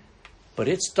 But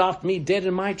it stopped me dead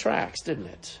in my tracks, didn't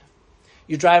it?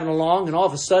 You're driving along and all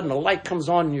of a sudden a light comes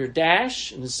on in your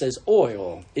dash and it says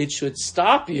oil. It should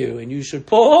stop you and you should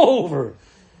pull over.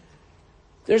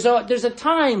 There's a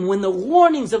time when the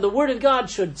warnings of the Word of God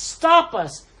should stop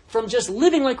us from just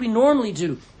living like we normally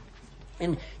do.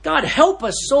 And God help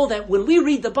us so that when we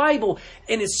read the Bible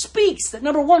and it speaks, that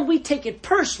number one, we take it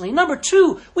personally. Number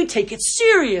two, we take it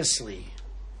seriously.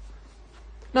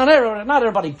 Not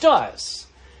everybody does.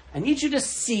 I need you to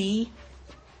see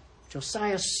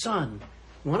Josiah's son.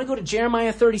 You want to go to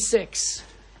Jeremiah 36.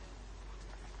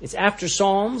 It's after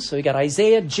Psalms, so you got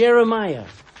Isaiah, Jeremiah.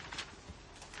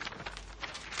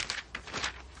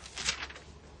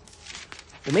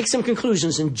 We'll make some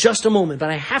conclusions in just a moment, but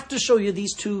I have to show you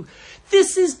these two.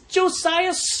 This is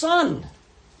Josiah's son.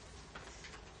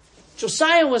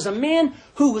 Josiah was a man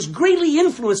who was greatly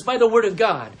influenced by the Word of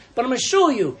God. But I'm going to show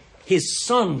you, His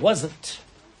son wasn't.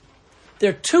 There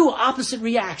are two opposite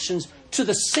reactions to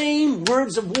the same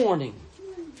words of warning.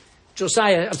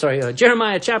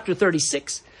 Jeremiah chapter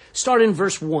 36, start in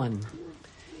verse 1.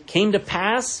 Came to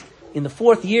pass in the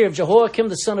 4th year of Jehoiakim,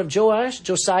 the son of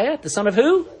Josiah, the son of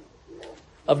who?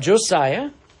 Of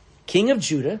Josiah, king of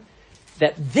Judah,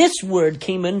 that this word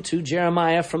came unto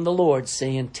Jeremiah from the Lord,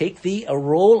 saying, take thee a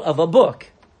roll of a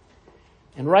book,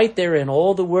 and write therein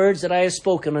all the words that I have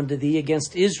spoken unto thee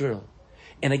against Israel,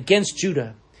 and against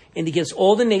Judah, and against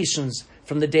all the nations,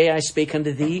 from the day I spake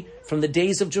unto thee, from the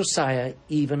days of Josiah,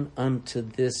 even unto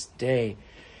this day.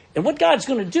 And what God's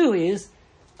going to do is,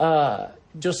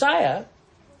 Josiah's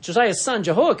son,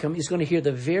 Jehoiakim, is going to hear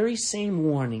the very same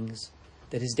warnings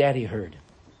that his daddy heard.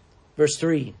 Verse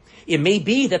 3, it may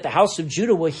be that the house of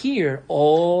Judah will hear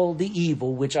all the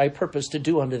evil which I purpose to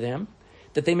do unto them,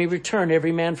 that they may return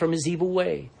every man from his evil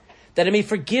way, that I may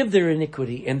forgive their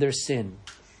iniquity and their sin.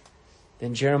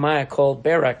 Then Jeremiah called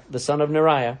Baruch, the son of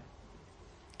Neriah,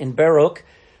 and Baruch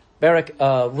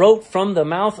wrote from the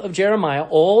mouth of Jeremiah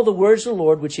all the words of the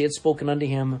Lord which he had spoken unto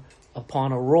him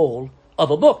upon a roll of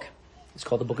a book. It's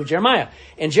called the book of Jeremiah.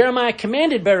 And Jeremiah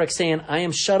commanded Baruch, saying, I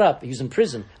am shut up. He was in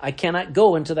prison. I cannot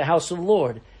go into the house of the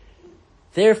Lord.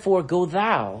 Therefore go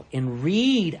thou and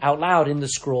read out loud in the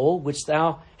scroll which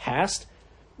thou hast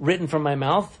written from my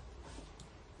mouth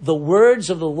the words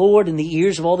of the Lord in the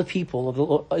ears of all the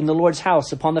people in the Lord's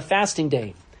house upon the fasting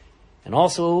day. And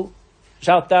also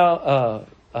shalt thou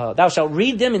shalt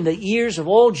read them in the ears of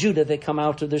all Judah that come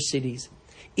out of their cities.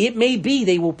 It may be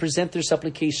they will present their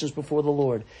supplications before the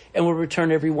Lord, and will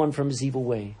return every one from his evil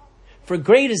way. For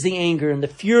great is the anger and the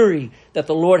fury that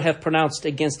the Lord hath pronounced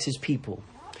against his people.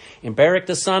 And Baruch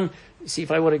the son, see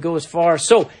if I want to go as far.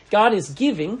 So God is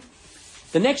giving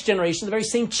the next generation the very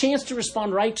same chance to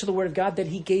respond right to the word of God that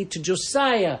he gave to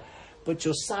Josiah. But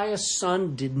Josiah's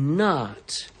son did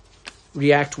not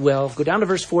react well. Go down to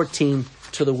verse 14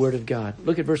 to the word of God.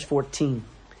 Look at verse 14.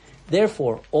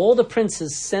 Therefore, all the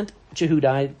princes sent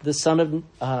Jehudi, the son of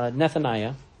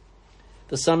Nethaniah,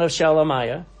 the son of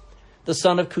Shelemiah, the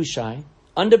son of Cushai,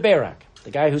 unto Baruch,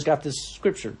 the guy who's got this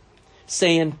scripture,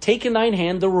 saying, take in thine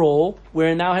hand the roll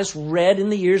wherein thou hast read in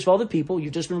the ears of all the people.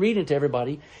 You've just been reading it to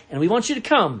everybody, and we want you to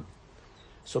come.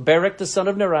 So Baruch, the son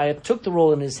of Neriah, took the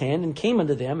roll in his hand and came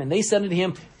unto them, and they said unto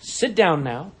him, sit down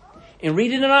now, and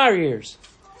read it in our ears.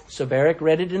 So Baruch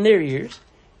read it in their ears.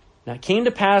 Now it came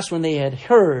to pass when they had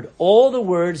heard all the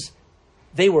words,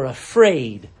 they were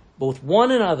afraid, both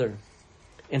one and other,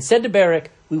 and said to Baruch,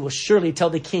 we will surely tell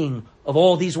the king of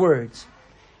all these words.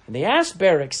 And they asked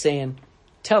Baruch, saying,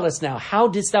 tell us now, how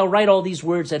didst thou write all these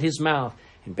words at his mouth?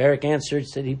 And Baruch answered,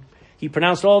 said, he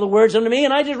pronounced all the words unto me,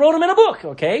 and I just wrote them in a book.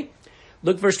 Okay?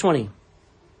 Look, verse 20.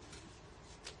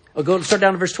 Start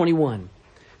down to verse 21.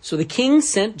 So the king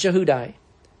sent Jehudi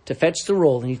to fetch the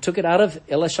roll, and he took it out of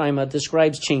Elishama, the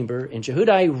scribe's chamber, and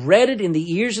Jehudi read it in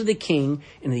the ears of the king,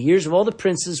 and in the ears of all the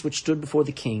princes which stood before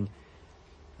the king.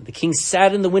 The king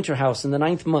sat in the winter house in the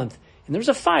 9th month, and there was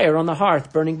a fire on the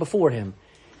hearth burning before him.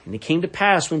 And it came to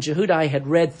pass when Jehudi had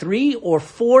read 3 or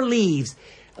 4 leaves.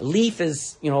 A leaf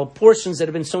is, portions that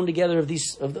have been sewn together of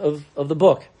these of the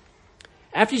book.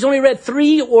 After he's only read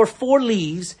 3 or 4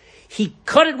 leaves, he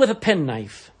cut it with a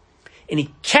penknife, and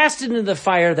he cast it into the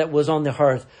fire that was on the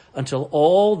hearth until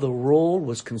all the roll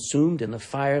was consumed in the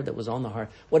fire that was on the hearth.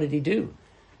 What did he do?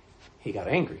 He got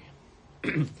angry.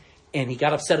 And he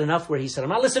got upset enough where he said, I'm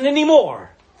not listening anymore.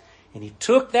 And he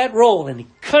took that roll and he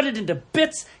cut it into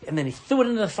bits, and then he threw it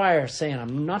into the fire, saying,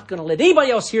 I'm not going to let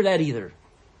anybody else hear that either.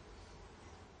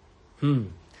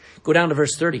 Go down to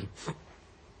verse 30.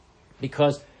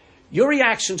 Because your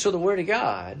reaction to the word of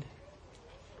God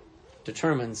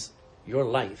determines your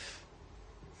life.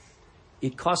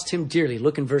 It cost him dearly.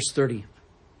 Look in verse 30.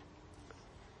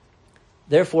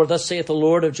 Therefore, thus saith the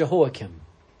Lord of Jehoiakim,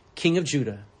 king of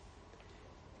Judah,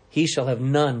 he shall have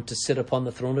none to sit upon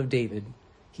the throne of David.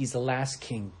 He's the last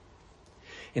king.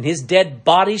 And his dead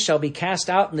body shall be cast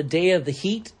out in the day of the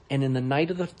heat and in the night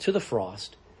to the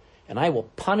frost. And I will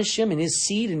punish him and his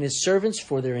seed and his servants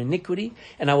for their iniquity.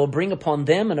 And I will bring upon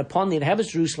them and upon the inhabitants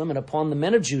of Jerusalem and upon the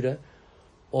men of Judah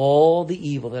all the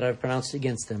evil that I have pronounced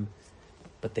against them.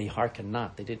 But they hearkened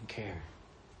not. They didn't care.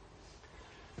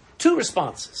 2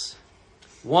 responses.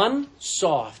 One,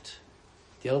 soft.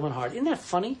 The other one, hard. Isn't that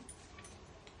funny?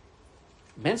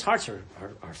 Men's hearts are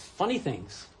funny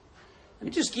things. Let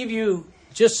me just give you,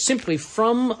 just simply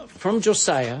from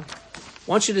Josiah, I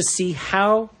want you to see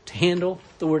how to handle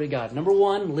the Word of God. Number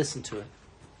 1, listen to it.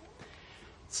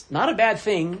 It's not a bad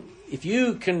thing if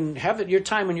you can have it your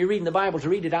time when you're reading the Bible to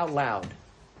read it out loud.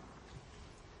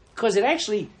 Because it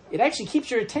actually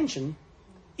keeps your attention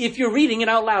if you're reading it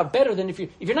out loud, better than if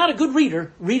you're not a good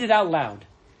reader, read it out loud.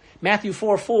 Matthew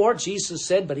 4:4, Jesus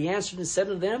said, but he answered and said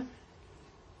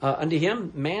unto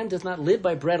him, man does not live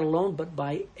by bread alone, but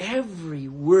by every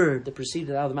word that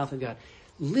proceeded out of the mouth of God.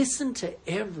 Listen to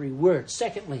every word.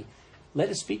 Secondly, let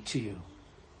it speak to you.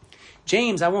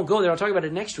 James, I won't go there, I'll talk about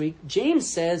it next week.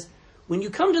 James says, when you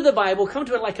come to the Bible, come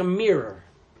to it like a mirror.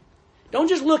 Don't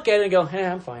just look at it and go,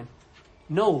 I'm fine.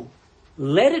 No,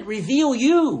 let it reveal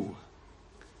you.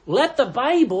 Let the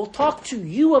Bible talk to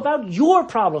you about your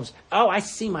problems. Oh, I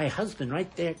see my husband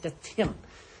right there. That's him.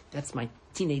 That's my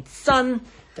teenage son.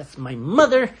 That's my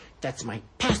mother. That's my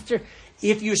pastor.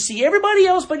 If you see everybody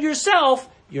else but yourself,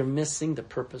 you're missing the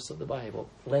purpose of the Bible.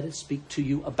 Let it speak to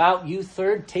you about you.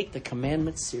 Third, take the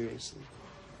commandments seriously.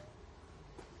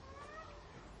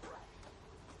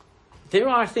 There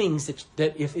are things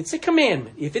that if it's a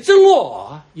commandment, if it's a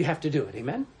law, you have to do it.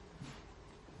 Amen?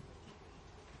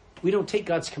 We don't take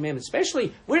God's commandments,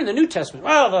 especially, we're in the New Testament.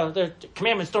 Well, the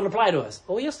commandments don't apply to us.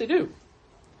 Oh, yes, they do.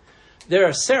 There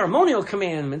are ceremonial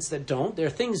commandments that don't. There are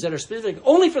things that are specific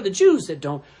only for the Jews that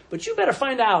don't. But you better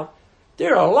find out,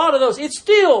 there are a lot of those. It's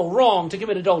still wrong to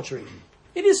commit adultery.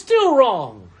 It is still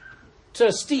wrong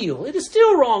to steal. It is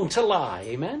still wrong to lie.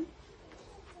 Amen?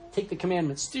 Take the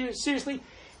commandments seriously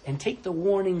and take the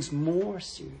warnings more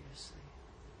seriously.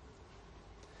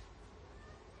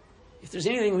 If there's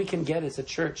anything we can get as a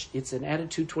church, it's an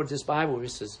attitude towards this Bible where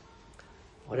it says,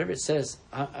 whatever it says,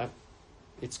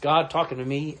 it's God talking to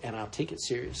me, and I'll take it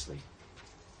seriously.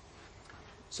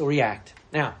 So react.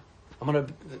 Now,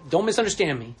 don't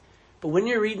misunderstand me, but when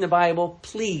you're reading the Bible,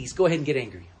 please go ahead and get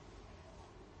angry.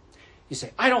 You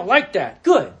say, I don't like that.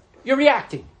 Good. You're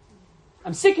reacting.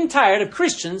 I'm sick and tired of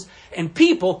Christians and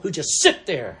people who just sit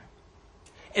there.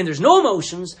 And there's no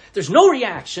emotions. There's no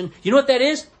reaction. You know what that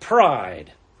is?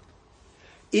 Pride.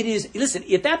 It is, listen,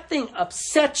 if that thing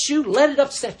upsets you, let it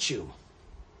upset you.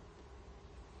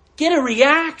 Get a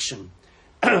reaction.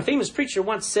 A famous preacher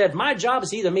once said, my job is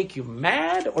to either make you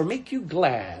mad or make you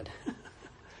glad.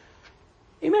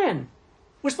 Amen.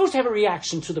 We're supposed to have a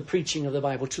reaction to the preaching of the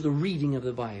Bible, to the reading of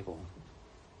the Bible.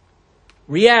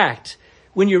 React.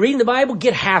 When you're reading the Bible,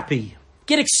 get happy.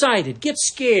 Get excited. Get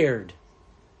scared.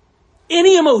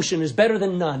 Any emotion is better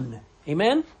than none.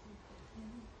 Amen?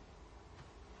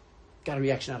 Got a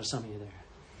reaction out of some of you there.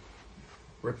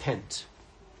 Repent.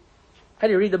 How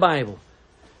do you read the Bible?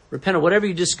 Repent of whatever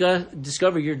you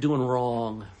discover you're doing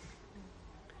wrong.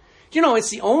 You know, it's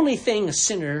the only thing a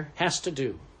sinner has to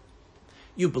do.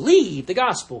 You believe the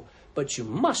gospel, but you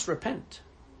must repent.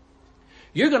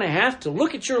 You're going to have to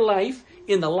look at your life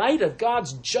in the light of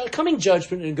God's coming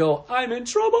judgment and go, I'm in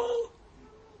trouble.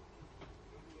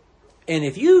 And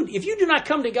if you do not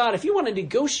come to God, if you want to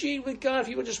negotiate with God, if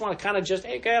you just want to kind of just,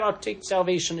 hey, God, I'll take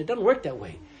salvation. It doesn't work that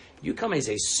way. You come as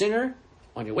a sinner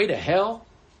on your way to hell,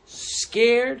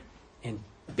 scared and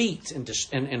beat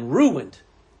and ruined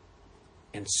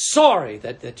and sorry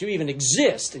that you even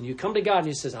exist. And you come to God and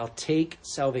he says, I'll take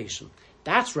salvation.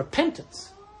 That's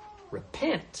repentance.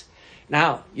 Repent.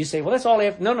 Now, you say, well, that's all I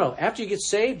have. No. After you get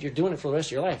saved, you're doing it for the rest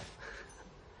of your life.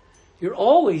 You're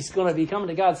always going to be coming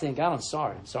to God saying, God, I'm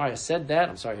sorry. I'm sorry I said that.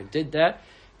 I'm sorry I did that.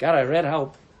 God, I read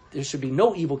how there should be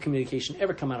no evil communication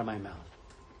ever come out of my mouth.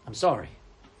 I'm sorry.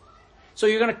 So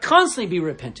you're going to constantly be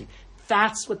repenting.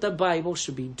 That's what the Bible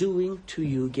should be doing to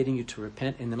you, getting you to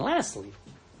repent. And then lastly,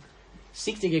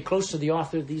 seek to get close to the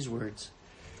author of these words.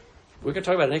 We're going to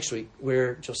talk about it next week,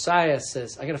 where Josiah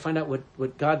says, I got to find out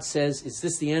what God says. Is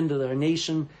this the end of our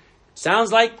nation?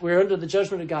 Sounds like we're under the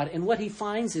judgment of God. And what he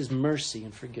finds is mercy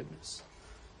and forgiveness.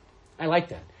 I like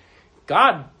that.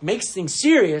 God makes things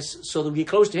serious so that we get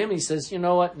close to him. And he says, you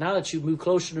know what? Now that you've moved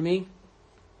closer to me,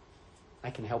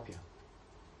 I can help you.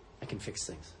 I can fix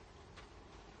things.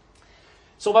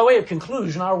 So by way of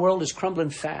conclusion, our world is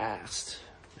crumbling fast.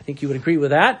 I think you would agree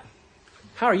with that.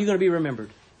 How are you going to be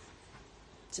remembered?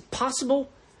 Is it possible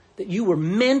that you were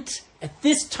meant at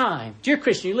this time? Dear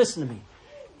Christian, you listen to me.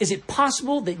 Is it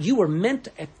possible that you were meant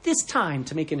at this time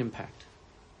to make an impact?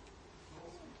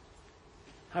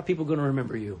 How are people going to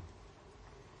remember you?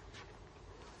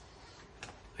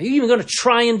 Are you even going to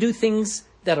try and do things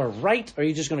that are right, or are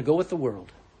you just going to go with the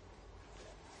world?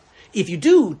 If you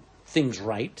do things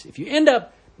right, if you end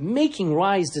up making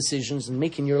wise decisions and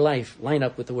making your life line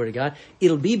up with the Word of God,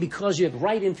 it'll be because you have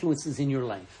right influences in your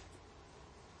life.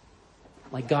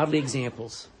 Like godly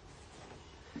examples.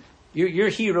 Your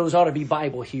heroes ought to be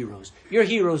Bible heroes. Your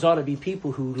heroes ought to be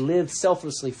people who live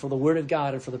selflessly for the Word of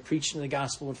God and for the preaching of the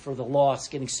gospel and for the lost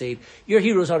getting saved. Your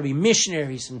heroes ought to be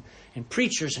missionaries and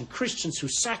preachers and Christians who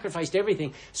sacrificed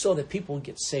everything so that people would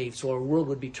get saved, so our world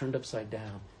would be turned upside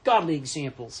down. Godly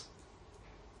examples.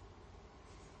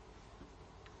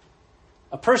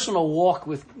 a personal walk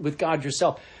with God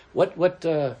yourself. What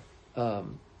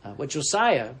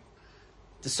Josiah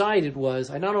decided was,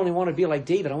 I not only want to be like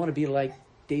David, I want to be like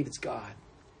David's God.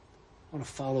 I want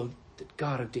to follow the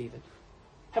God of David.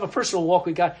 Have a personal walk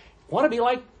with God. I want to be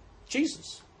like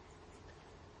Jesus.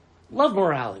 Love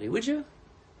morality, would you?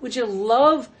 Would you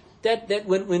love that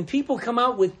when people come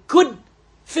out with good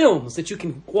films that you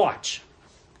can watch?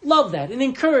 Love that and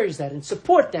encourage that and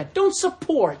support that. Don't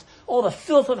support all the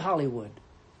filth of Hollywood.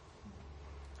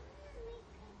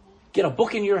 Get a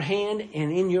book in your hand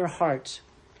and in your heart.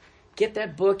 Get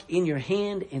that book in your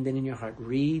hand and then in your heart.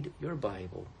 Read your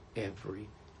Bible every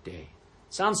day.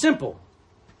 Sounds simple.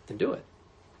 Then do it.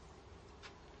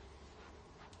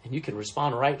 And you can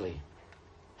respond rightly.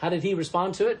 How did he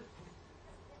respond to it?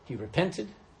 He repented.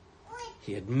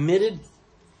 He admitted,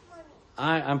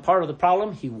 I'm part of the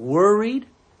problem. He worried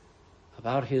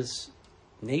about his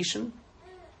nation,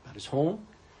 about his home,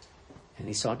 and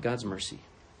he sought God's mercy.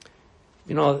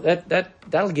 You know,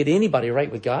 that'll get anybody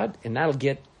right with God, and that'll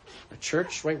get a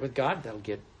church right with God.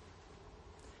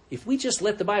 If we just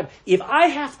let the Bible, if I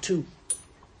have to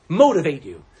motivate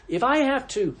you, if I have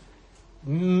to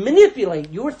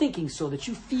manipulate your thinking so that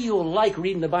you feel like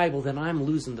reading the Bible, then I'm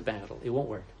losing the battle. It won't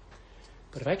work.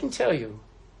 But if I can tell you,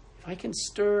 if I can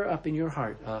stir up in your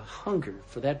heart a hunger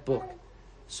for that book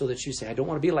so that you say, I don't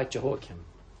want to be like Jehoiakim,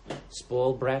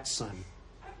 spoiled brat son.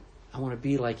 I want to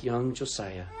be like young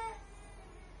Josiah,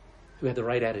 who had the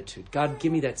right attitude. God,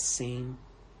 give me that same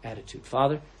attitude.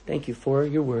 Father, thank you for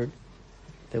your word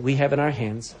that we have in our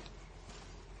hands,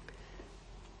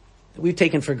 that we've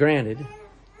taken for granted.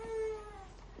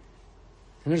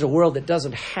 And there's a world that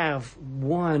doesn't have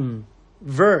one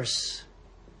verse.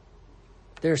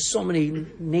 There are so many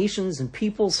nations and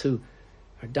peoples who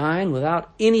are dying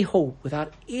without any hope,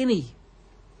 without any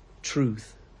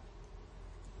truth.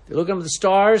 They look up at the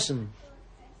stars and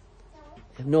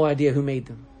have no idea who made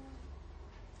them.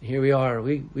 And here we are.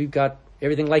 We've got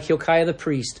everything like Hilkiah the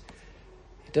priest.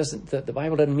 The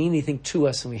Bible doesn't mean anything to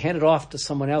us, and we hand it off to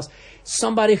someone else.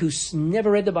 Somebody who's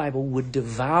never read the Bible would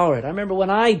devour it. I remember when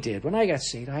I got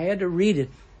saved, I had to read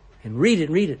it and read it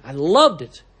and read it. I loved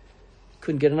it.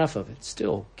 Couldn't get enough of it.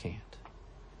 Still can't.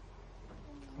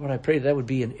 Lord, I pray that would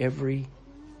be in every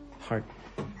heart.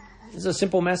 This is a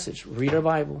simple message. Read our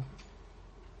Bible.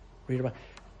 Read our Bible.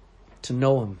 To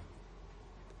know Him.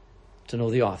 To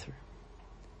know the author.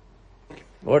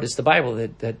 Lord, it's the Bible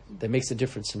that makes a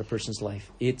difference in a person's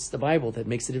life. It's the Bible that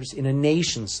makes a difference in a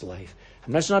nation's life.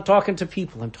 I'm just not talking to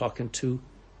people. I'm talking to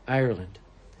Ireland.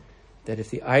 That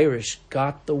if the Irish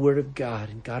got the Word of God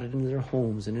and got it into their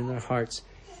homes and in their hearts,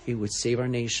 it would save our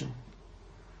nation.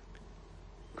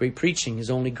 Great preaching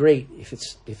is only great if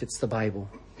it's the Bible.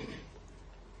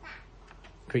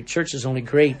 Great church is only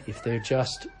great if they're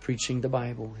just preaching the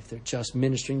Bible, if they're just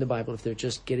ministering the Bible, if they're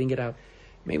just getting it out.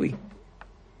 May we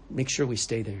make sure we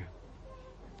stay there.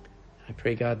 I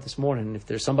pray, God, this morning, if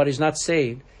there's somebody who's not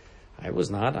saved, I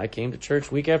was not. I came to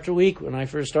church week after week when I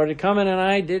first started coming, and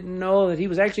I didn't know that He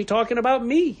was actually talking about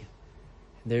me.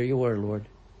 And there you were, Lord.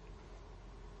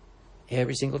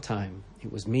 Every single time,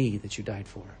 it was me that you died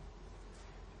for.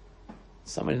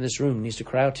 Somebody in this room needs to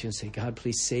cry out to you and say, God,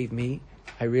 please save me.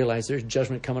 I realize there's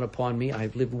judgment coming upon me.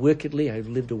 I've lived wickedly. I've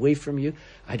lived away from you.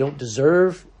 I don't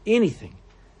deserve anything.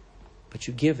 But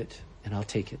you give it, and I'll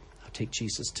take it. I'll take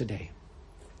Jesus today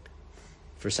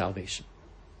for salvation.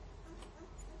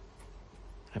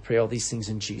 I pray all these things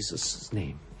in Jesus'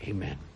 name. Amen.